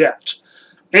big debt.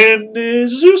 And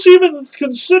Zeus even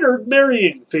considered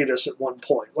marrying Thetis at one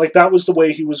point. Like, that was the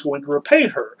way he was going to repay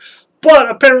her.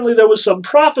 But apparently there was some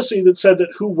prophecy that said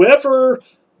that whoever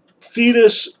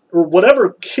Thetis, or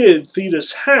whatever kid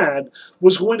Thetis had,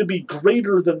 was going to be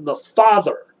greater than the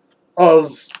father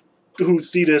of who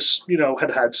Thetis,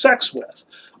 had sex with.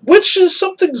 Which is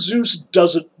something Zeus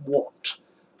doesn't want.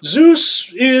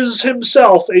 Zeus is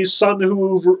himself a son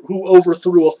who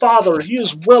overthrew a father. He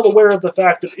is well aware of the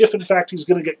fact that if, in fact, he's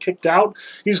going to get kicked out,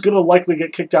 he's going to likely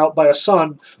get kicked out by a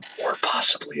son, or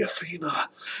possibly Athena.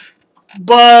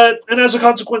 And as a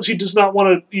consequence, he does not want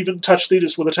to even touch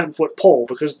Thetis with a 10-foot pole,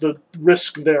 because the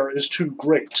risk there is too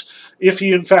great. If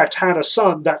he, in fact, had a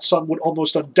son, that son would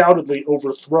almost undoubtedly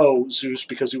overthrow Zeus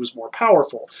because he was more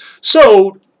powerful.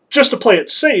 So, just to play it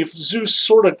safe, Zeus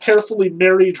sort of carefully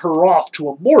married her off to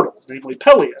a mortal, namely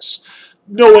Peleus,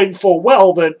 knowing full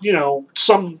well that,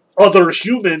 some other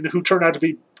human who turned out to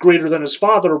be greater than his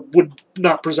father would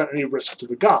not present any risk to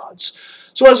the gods.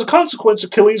 So as a consequence,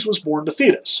 Achilles was born to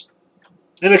Thetis.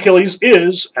 And Achilles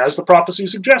is, as the prophecy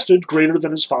suggested, greater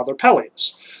than his father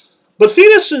Peleus. But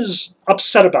Thetis is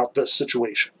upset about this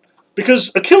situation,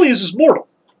 because Achilles is mortal.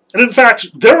 And in fact,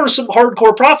 there are some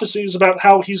hardcore prophecies about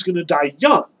how he's going to die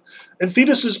young. And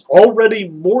Thetis is already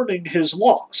mourning his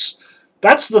loss.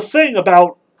 That's the thing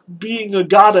about being a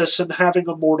goddess and having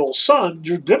a mortal son.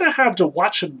 You're going to have to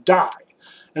watch him die.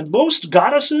 And most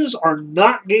goddesses are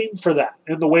not game for that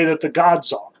in the way that the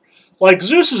gods are. Like,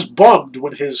 Zeus is bummed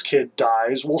when his kid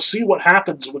dies. We'll see what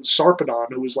happens when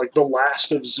Sarpedon, who is like the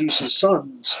last of Zeus's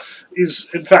sons, is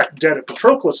in fact dead at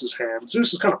Patroclus' hand.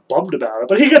 Zeus is kind of bummed about it,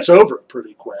 but he gets over it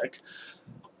pretty quick.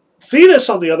 Thetis,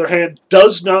 on the other hand,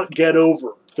 does not get over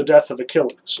the death of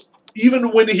Achilles,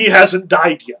 even when he hasn't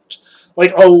died yet.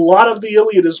 Like, a lot of the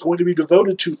Iliad is going to be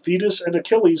devoted to Thetis and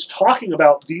Achilles talking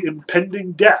about the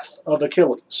impending death of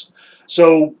Achilles.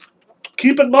 So,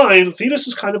 keep in mind, Thetis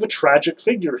is kind of a tragic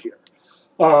figure here.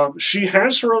 She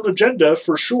has her own agenda,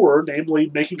 for sure, namely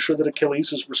making sure that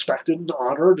Achilles is respected and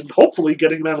honored, and hopefully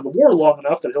getting him out of the war long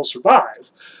enough that he'll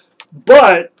survive.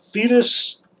 But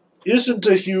Thetis isn't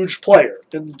a huge player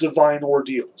in the divine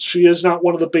ordeals. She is not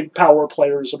one of the big power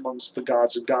players amongst the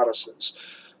gods and goddesses.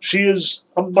 She is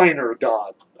a minor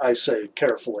god, I say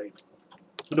carefully,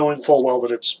 knowing full well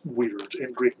that it's weird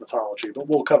in Greek mythology, but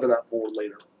we'll cover that more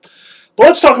later. But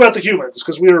let's talk about the humans,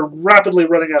 because we are rapidly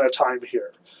running out of time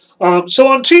here. So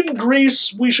on Team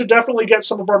Greece, we should definitely get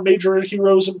some of our major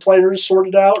heroes and players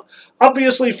sorted out.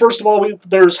 Obviously, first of all,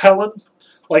 there's Helen.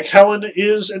 Like, Helen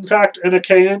is, in fact, an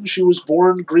Achaean. She was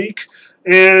born Greek,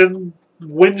 and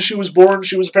when she was born,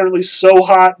 she was apparently so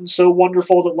hot and so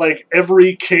wonderful that, like,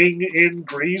 every king in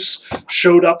Greece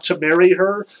showed up to marry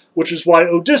her, which is why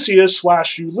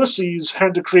Odysseus/Ulysses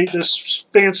had to create this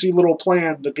fancy little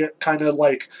plan to get kind of,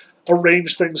 like,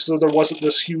 arrange things so there wasn't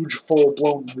this huge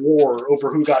full-blown war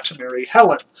over who got to marry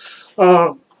Helen.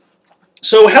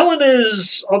 So Helen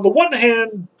is, on the one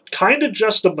hand, kind of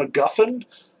just a MacGuffin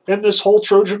in this whole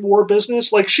Trojan War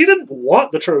business. Like, she didn't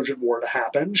want the Trojan War to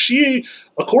happen. She,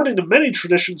 according to many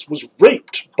traditions, was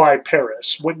raped by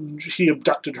Paris when he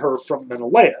abducted her from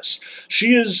Menelaus.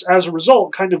 She is, as a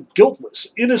result, kind of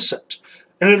guiltless, innocent.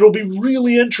 And it'll be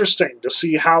really interesting to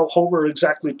see how Homer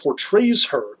exactly portrays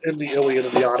her in the Iliad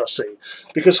and the Odyssey,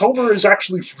 because Homer is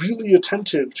actually really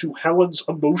attentive to Helen's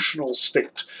emotional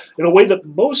state in a way that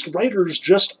most writers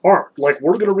just aren't. Like,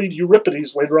 we're going to read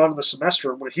Euripides later on in the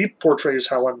semester, and when he portrays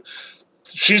Helen,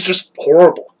 she's just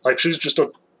horrible. Like, she's just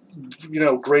a,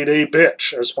 grade A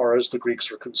bitch as far as the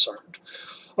Greeks are concerned.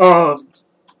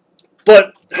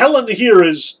 But Helen here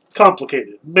is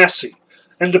complicated, messy.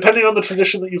 And depending on the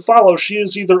tradition that you follow, she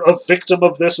is either a victim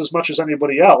of this as much as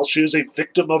anybody else. She is a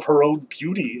victim of her own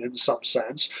beauty in some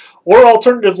sense. Or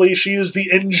alternatively, she is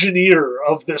the engineer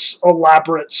of this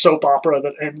elaborate soap opera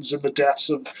that ends in the deaths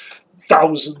of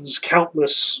thousands,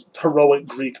 countless heroic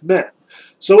Greek men.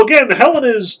 So again, Helen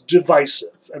is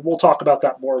divisive, and we'll talk about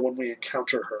that more when we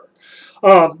encounter her.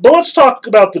 But let's talk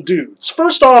about the dudes.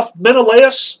 First off,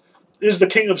 Menelaus is the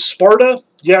king of Sparta.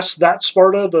 Yes, that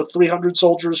Sparta, the 300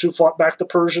 soldiers who fought back the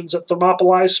Persians at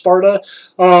Thermopylae, Sparta.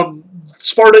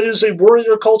 Sparta is a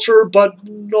warrior culture, but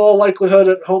in all likelihood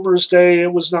at Homer's day,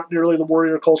 it was not nearly the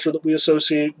warrior culture that we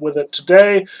associate with it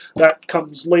today. That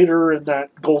comes later in that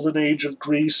golden age of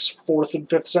Greece, 4th and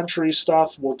 5th century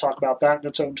stuff. We'll talk about that in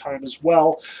its own time as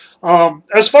well.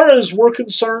 As far as we're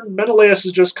concerned, Menelaus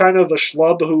is just kind of a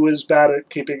schlub who is bad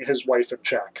at keeping his wife in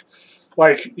check.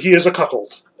 Like, he is a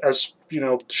cuckold, as,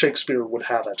 Shakespeare would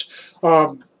have it.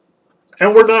 And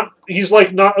he's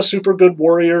like not a super good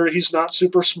warrior. He's not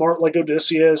super smart like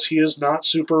Odysseus. He is not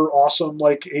super awesome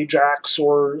like Ajax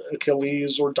or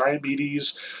Achilles or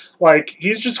Diomedes. Like,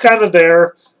 he's just kind of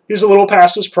there. He's a little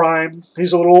past his prime.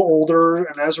 He's a little older,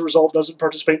 and as a result doesn't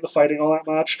participate in the fighting all that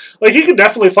much. Like, he can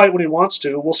definitely fight when he wants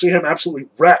to. We'll see him absolutely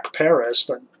wreck Paris,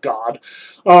 thank God.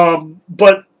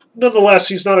 But nonetheless,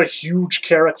 he's not a huge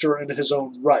character in his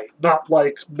own right, not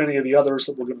like many of the others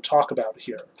that we're going to talk about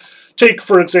here. Take,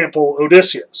 for example,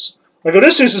 Odysseus. Like,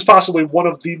 Odysseus is possibly one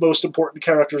of the most important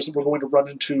characters that we're going to run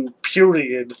into,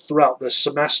 period, throughout this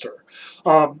semester.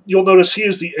 You'll notice he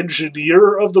is the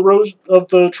engineer of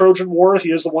the Trojan War.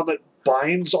 He is the one that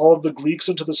binds all of the Greeks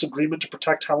into this agreement to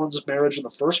protect Helen's marriage in the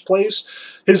first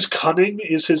place. His cunning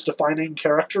is his defining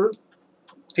character.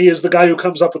 He is the guy who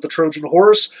comes up with the Trojan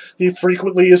horse. He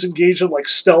frequently is engaged in, like,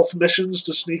 stealth missions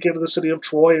to sneak into the city of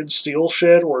Troy and steal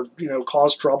shit or,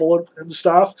 cause trouble and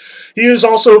stuff. He is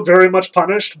also very much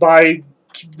punished by,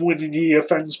 when he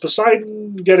offends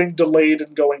Poseidon, getting delayed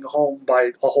and going home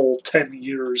by a whole 10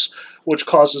 years, which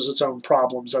causes its own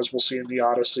problems, as we'll see in the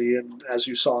Odyssey and as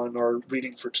you saw in our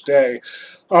reading for today.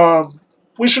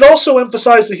 We should also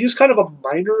emphasize that he's kind of a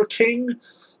minor king.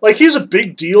 Like, he's a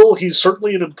big deal. He's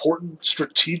certainly an important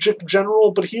strategic general,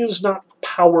 but he is not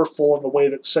powerful in the way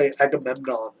that, say,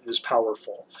 Agamemnon is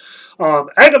powerful.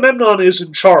 Agamemnon is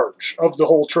in charge of the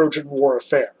whole Trojan War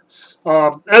affair.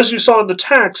 As you saw in the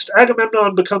text,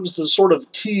 Agamemnon becomes the sort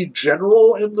of key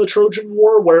general in the Trojan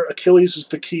War, where Achilles is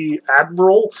the key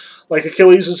admiral. Like,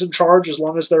 Achilles is in charge as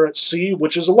long as they're at sea,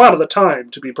 which is a lot of the time,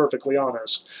 to be perfectly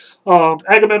honest.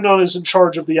 Agamemnon is in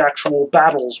charge of the actual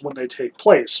battles when they take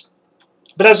place.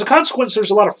 But as a consequence, there's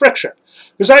a lot of friction,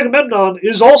 because Agamemnon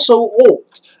is also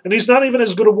old, and he's not even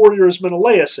as good a warrior as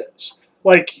Menelaus is.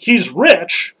 Like, he's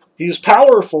rich, He's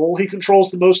powerful. He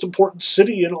controls the most important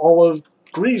city in all of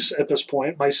Greece at this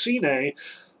point, Mycenae.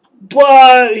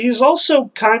 But he's also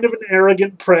kind of an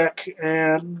arrogant prick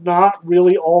and not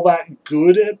really all that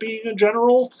good at being a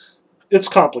general. It's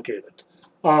complicated.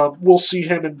 We'll see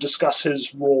him and discuss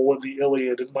his role in the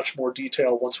Iliad in much more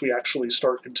detail once we actually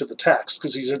start into the text,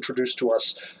 because he's introduced to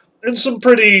us in some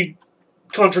pretty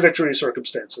contradictory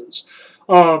circumstances.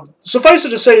 Suffice it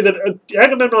to say that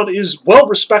Agamemnon is well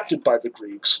respected by the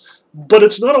Greeks, but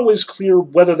it's not always clear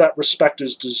whether that respect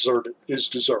is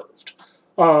deserved.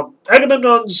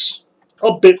 Agamemnon's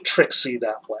a bit tricksy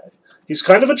that way. He's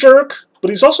kind of a jerk, but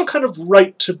he's also kind of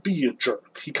right to be a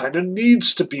jerk. He kind of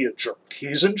needs to be a jerk.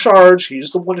 He's in charge.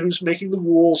 He's the one who's making the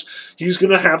rules. He's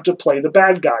going to have to play the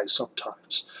bad guy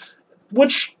sometimes,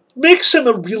 which makes him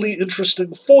a really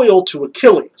interesting foil to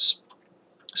Achilles.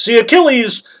 See,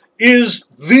 Achilles is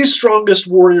the strongest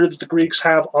warrior that the Greeks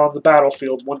have on the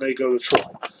battlefield when they go to Troy.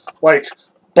 Like,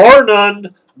 bar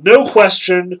none, no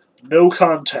question, no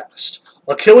contest.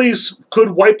 Achilles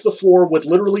could wipe the floor with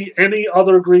literally any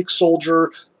other Greek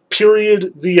soldier,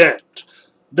 period, the end.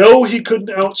 No, he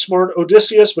couldn't outsmart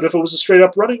Odysseus, but if it was a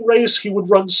straight-up running race, he would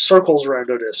run circles around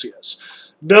Odysseus.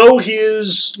 No, he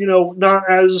is, not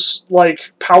as,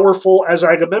 powerful as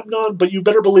Agamemnon, but you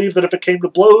better believe that if it came to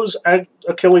blows,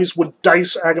 Achilles would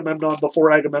dice Agamemnon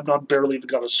before Agamemnon barely even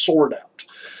got a sword out.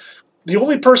 The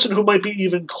only person who might be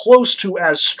even close to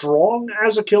as strong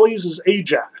as Achilles is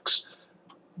Ajax.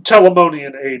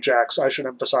 Telamonian Ajax, I should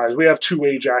emphasize. We have two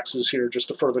Ajaxes here just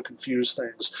to further confuse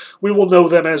things. We will know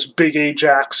them as Big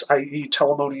Ajax, i.e.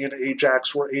 Telamonian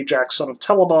Ajax, or Ajax son of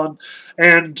Telamon,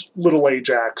 and Little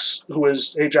Ajax, who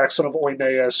is Ajax son of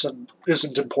Oeneus and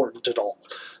isn't important at all,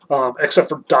 except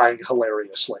for dying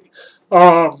hilariously.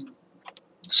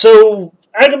 So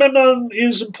Agamemnon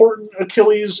is important.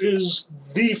 Achilles is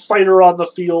the fighter on the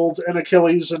field, and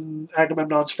Achilles and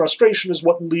Agamemnon's frustration is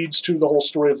what leads to the whole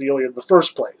story of the Iliad in the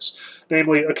first place.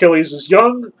 Namely, Achilles is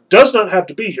young, does not have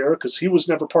to be here, because he was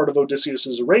never part of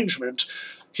Odysseus' arrangement.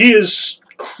 He is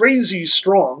crazy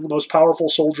strong, the most powerful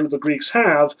soldier the Greeks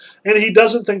have, and he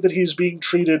doesn't think that he's being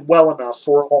treated well enough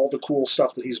for all the cool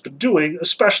stuff that he's been doing,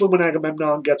 especially when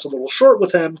Agamemnon gets a little short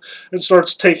with him and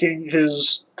starts taking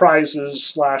his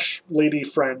prizes / lady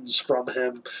friends from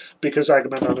him because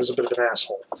Agamemnon is a bit of an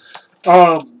asshole.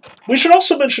 We should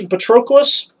also mention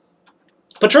Patroclus.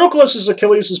 Patroclus is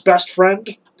Achilles' best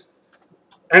friend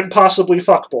and possibly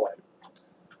fuckboy.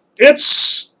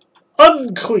 It's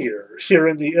unclear here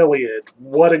in the Iliad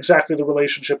what exactly the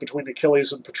relationship between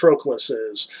Achilles and Patroclus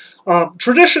is.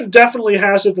 Tradition definitely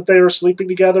has it that they are sleeping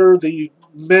together. The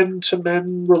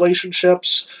men-to-men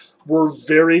relationships were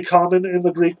very common in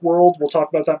the Greek world. We'll talk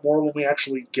about that more when we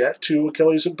actually get to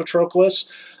Achilles and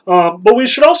Patroclus. But we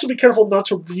should also be careful not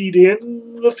to read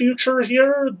in the future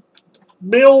here.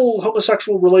 Male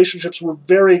homosexual relationships were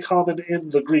very common in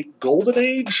the Greek Golden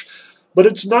Age, but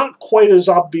it's not quite as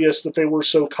obvious that they were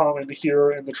so common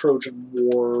here in the Trojan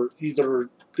War, either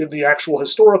in the actual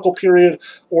historical period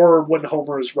or when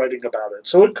Homer is writing about it.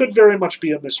 So it could very much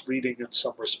be a misreading in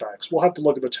some respects. We'll have to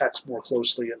look at the text more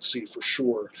closely and see for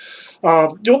sure.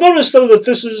 You'll notice, though, that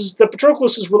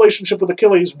Patroclus' relationship with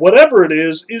Achilles, whatever it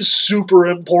is super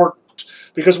important.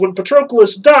 Because when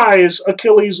Patroclus dies,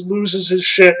 Achilles loses his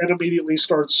shit and immediately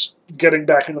starts getting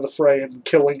back into the fray and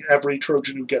killing every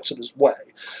Trojan who gets in his way.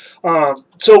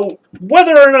 So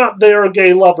whether or not they are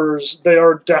gay lovers, they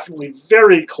are definitely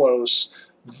very close.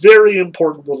 Very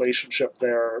important relationship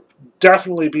there.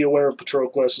 Definitely be aware of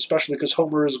Patroclus, especially because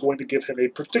Homer is going to give him a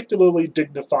particularly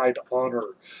dignified honor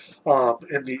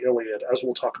in the Iliad, as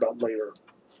we'll talk about later.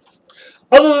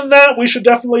 Other than that, we should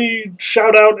definitely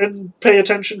shout out and pay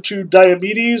attention to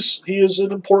Diomedes. He is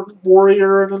an important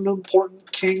warrior and an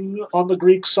important king on the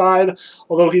Greek side,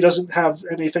 although he doesn't have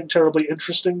anything terribly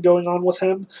interesting going on with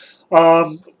him.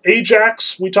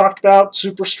 Ajax, we talked about,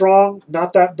 super strong,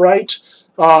 not that bright.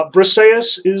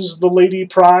 Briseis is the lady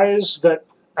prize that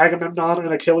Agamemnon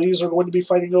and Achilles are going to be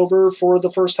fighting over for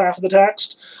the first half of the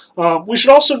text. We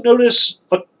should also notice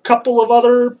a couple of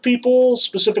other people,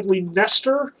 specifically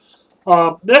Nestor.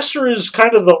 Nestor is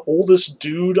kind of the oldest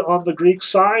dude on the Greek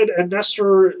side, and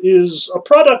Nestor is a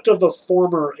product of a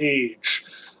former age.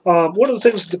 One of the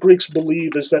things that the Greeks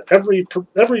believe is that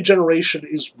every generation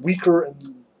is weaker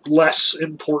and less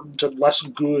important and less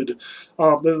good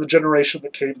than the generation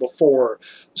that came before.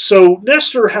 So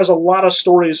Nestor has a lot of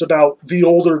stories about the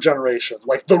older generation,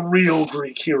 like the real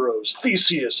Greek heroes,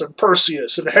 Theseus and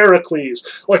Perseus and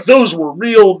Heracles. Like, those were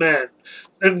real men.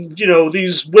 And,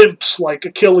 these wimps like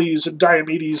Achilles and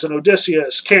Diomedes and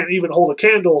Odysseus can't even hold a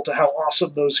candle to how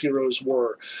awesome those heroes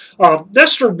were.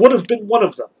 Nestor would have been one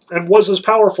of them, and was as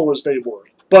powerful as they were,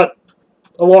 but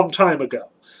a long time ago.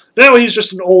 Now he's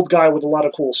just an old guy with a lot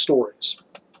of cool stories.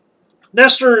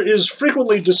 Nestor is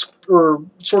frequently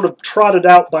sort of trotted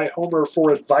out by Homer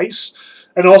for advice,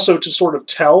 and also to sort of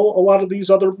tell a lot of these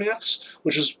other myths,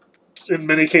 which is in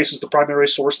many cases the primary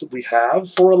source that we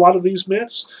have for a lot of these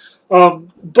myths.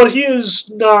 But he is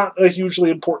not a hugely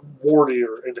important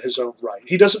warrior in his own right.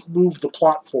 He doesn't move the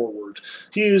plot forward.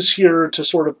 He is here to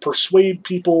sort of persuade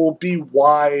people, be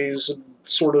wise, and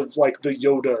sort of like the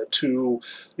Yoda to,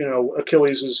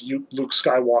 Achilles' Luke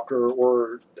Skywalker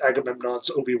or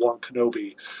Agamemnon's Obi-Wan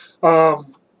Kenobi.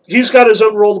 He's got his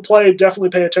own role to play. Definitely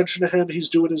pay attention to him. He's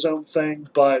doing his own thing,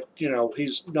 but,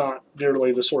 he's not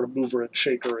nearly the sort of mover and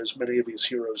shaker as many of these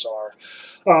heroes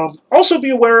are. Also be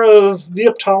aware of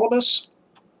Neoptolemus.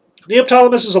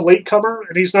 Neoptolemus is a latecomer,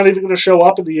 and he's not even going to show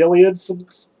up in the Iliad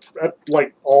at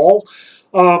all.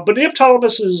 But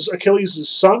Neoptolemus is Achilles'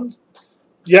 son.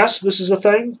 Yes, this is a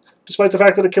thing, despite the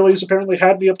fact that Achilles apparently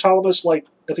had Neoptolemus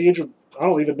at the age of, I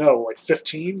don't even know,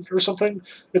 15 or something.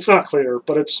 It's not clear,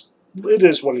 but it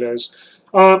is what it is.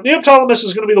 Neoptolemus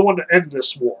is going to be the one to end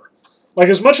this war.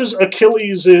 As much as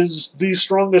Achilles is the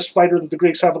strongest fighter that the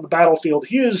Greeks have on the battlefield,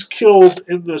 he is killed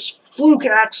in this fluke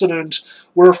accident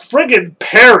where friggin'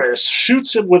 Paris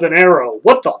shoots him with an arrow.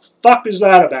 What the fuck is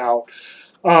that about?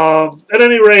 At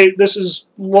any rate, this is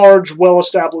large,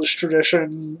 well-established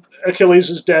tradition. Achilles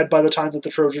is dead by the time that the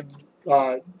Trojan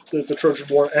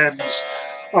War ends.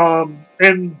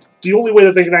 And the only way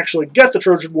that they can actually get the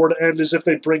Trojan War to end is if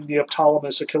they bring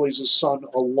Neoptolemus, Achilles' son,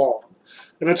 along.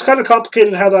 And it's kind of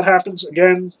complicated how that happens.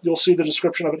 Again, you'll see the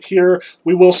description of it here.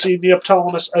 We will see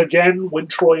Neoptolemus again when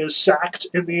Troy is sacked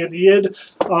in the Aeneid.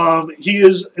 He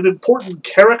is an important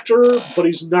character, but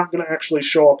he's not going to actually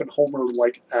show up in Homer,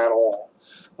 at all.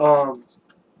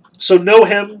 So know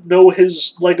him, know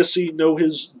his legacy, know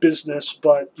his business,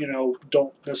 but,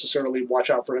 don't necessarily watch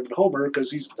out for him in Homer,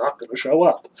 because he's not going to show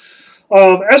up.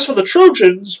 As for the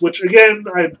Trojans, which again,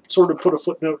 I sort of put a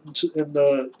footnote in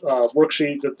the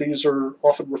worksheet that these are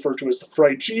often referred to as the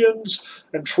Phrygians,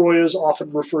 and Troy is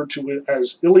often referred to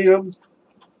as Ilium.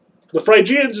 The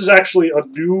Phrygians is actually a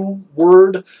new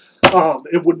word.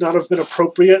 It would not have been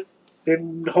appropriate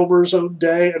in Homer's own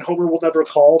day, and Homer will never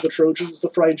call the Trojans the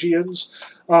Phrygians.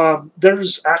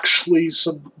 There's actually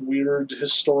some weird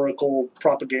historical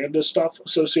propaganda stuff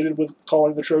associated with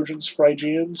calling the Trojans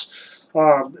Phrygians.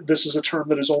 This is a term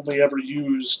that is only ever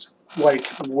used when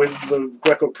the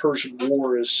Greco-Persian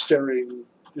War is staring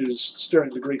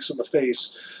the Greeks in the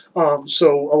face.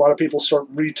 So a lot of people start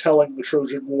retelling the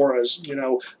Trojan War as,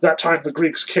 that time the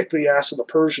Greeks kicked the ass of the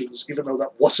Persians, even though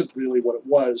that wasn't really what it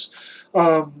was.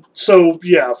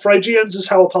 Phrygians is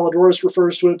how Apollodorus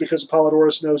refers to it, because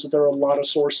Apollodorus knows that there are a lot of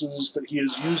sources that he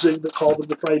is using that call them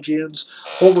the Phrygians.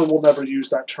 Homer will never use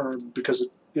that term because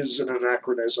it is an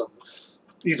anachronism,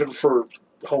 even for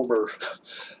Homer.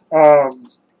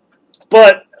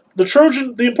 But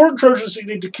the important Trojans that you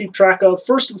need to keep track of,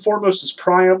 first and foremost, is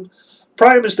Priam.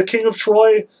 Priam is the king of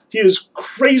Troy. He is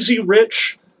crazy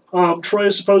rich. Troy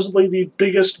is supposedly the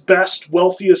biggest, best,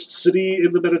 wealthiest city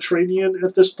in the Mediterranean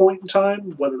at this point in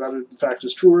time. Whether that in fact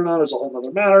is true or not is a whole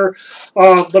other matter.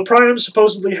 But Priam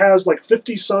supposedly has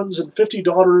 50 sons and 50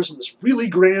 daughters in this really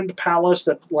grand palace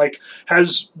that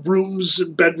has rooms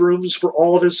and bedrooms for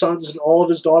all of his sons and all of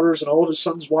his daughters and all of his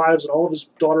sons' wives and all of his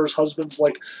daughters' husbands.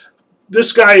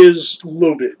 This guy is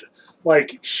loaded.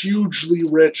 Hugely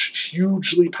rich,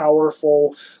 hugely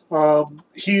powerful.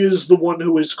 He is the one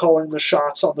who is calling the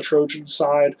shots on the Trojan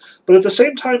side, but at the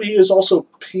same time, he is also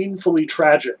painfully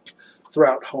tragic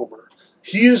throughout Homer.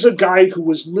 He is a guy who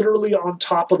was literally on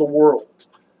top of the world,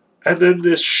 and then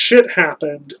this shit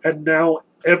happened, and now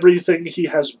everything he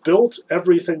has built,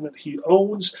 everything that he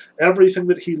owns, everything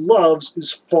that he loves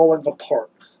is falling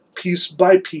apart, piece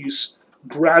by piece,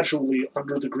 gradually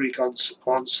under the Greek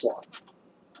onslaught.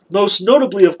 Most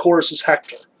notably, of course, is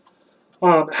Hector.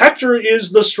 Hector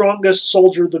is the strongest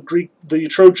soldier the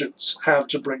Trojans have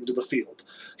to bring to the field.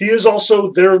 He is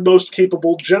also their most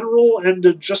capable general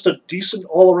and just a decent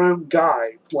all-around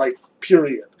guy,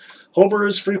 period. Homer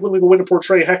is frequently going to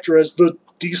portray Hector as the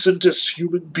decentest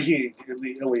human being in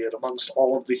the Iliad amongst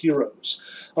all of the heroes.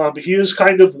 He is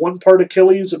kind of one part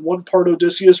Achilles and one part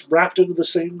Odysseus wrapped into the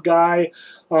same guy,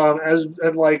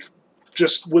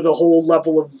 just with a whole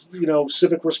level of,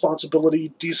 civic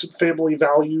responsibility, decent family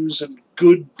values, and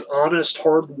good, honest,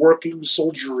 hard-working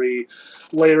soldiery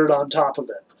layered on top of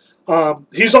it.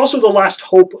 He's also the last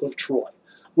hope of Troy.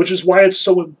 which is why it's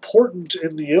so important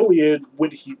in the Iliad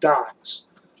when he dies.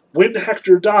 When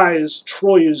Hector dies,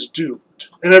 Troy is doomed,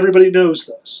 and everybody knows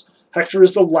this. Hector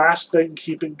is the last thing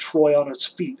keeping Troy on its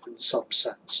feet in some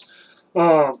sense.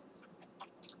 Now,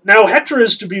 Hector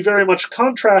is to be very much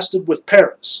contrasted with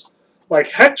Paris. Like,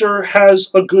 Hector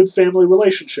has a good family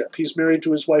relationship. He's married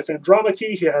to his wife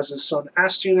Andromache. He has his son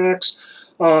Astyanax.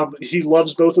 He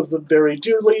loves both of them very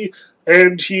dearly,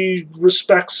 and he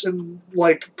respects and,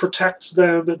 like, protects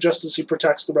them just as he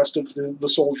protects the rest of the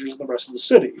soldiers and the rest of the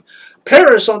city.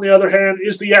 Paris, on the other hand,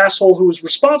 is the asshole who was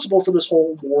responsible for this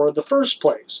whole war in the first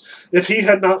place. If he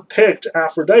had not picked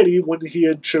Aphrodite when he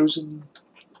had chosen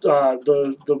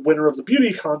the winner of the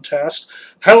beauty contest,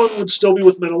 Helen would still be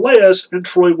with Menelaus, and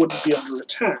Troy wouldn't be under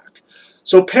attack.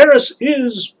 So Paris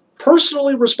is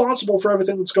personally responsible for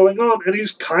everything that's going on, and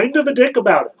he's kind of a dick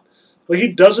about it. Like,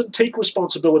 he doesn't take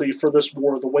responsibility for this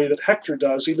war the way that Hector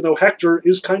does, even though Hector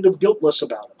is kind of guiltless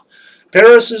about it.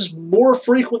 Paris is more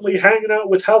frequently hanging out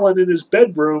with Helen in his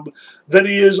bedroom than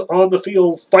he is on the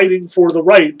field fighting for the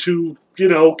right to,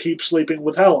 keep sleeping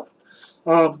with Helen.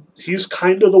 He's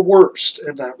kind of the worst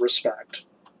in that respect.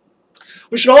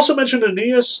 We should also mention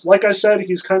Aeneas. Like I said,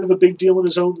 he's kind of a big deal in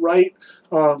his own right.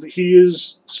 He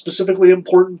is specifically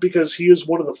important because he is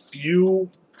one of the few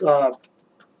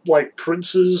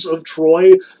princes of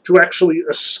Troy to actually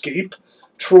escape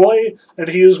Troy, and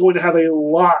he is going to have a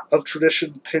lot of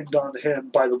tradition pinned on him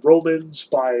by the Romans,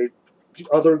 by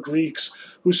other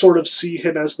Greeks, who sort of see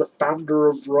him as the founder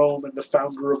of Rome and the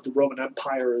founder of the Roman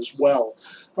Empire as well.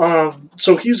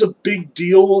 So he's a big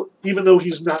deal, even though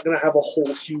he's not going to have a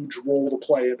whole huge role to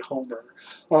play in Homer.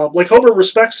 Homer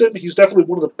respects him. He's definitely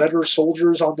one of the better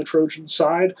soldiers on the Trojan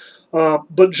side,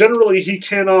 but generally he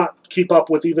cannot keep up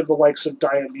with even the likes of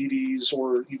Diomedes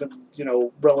or even,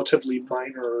 relatively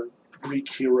minor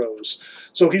Greek heroes.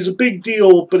 So he's a big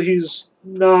deal, but he's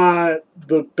not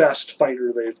the best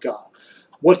fighter they've got.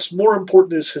 What's more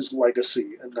important is his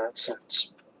legacy in that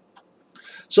sense.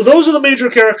 So those are the major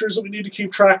characters that we need to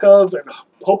keep track of, and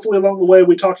hopefully along the way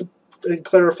we talked and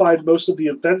clarified most of the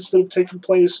events that have taken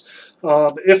place.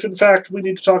 If in fact we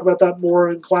need to talk about that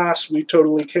more in class, we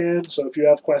totally can, so if you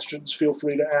have questions, feel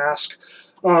free to ask.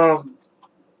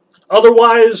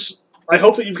 Otherwise, I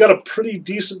hope that you've got a pretty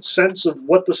decent sense of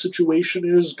what the situation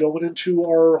is going into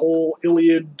our whole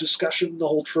Iliad discussion, the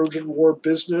whole Trojan War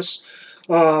business.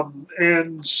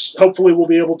 And hopefully we'll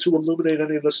be able to illuminate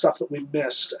any of the stuff that we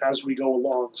missed as we go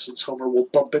along, since Homer will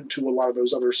bump into a lot of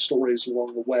those other stories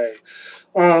along the way.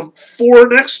 For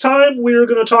next time, we're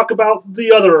going to talk about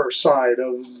the other side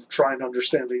of trying to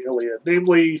understand the Iliad,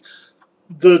 namely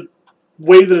the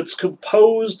way that it's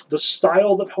composed, the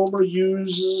style that Homer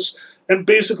uses, and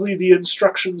basically the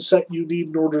instruction set you need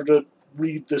in order to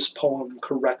read this poem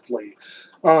correctly.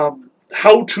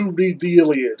 How to read the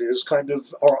Iliad is kind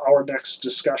of our next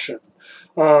discussion.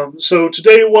 So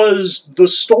today was the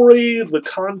story, the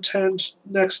content.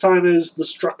 Next time is the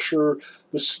structure,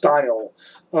 the style.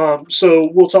 So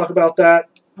we'll talk about that.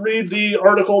 Read the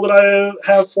article that I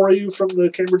have for you from the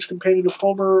Cambridge Companion of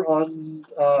Homer on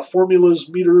formulas,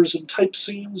 meters, and type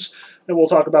scenes, and we'll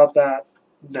talk about that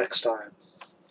next time.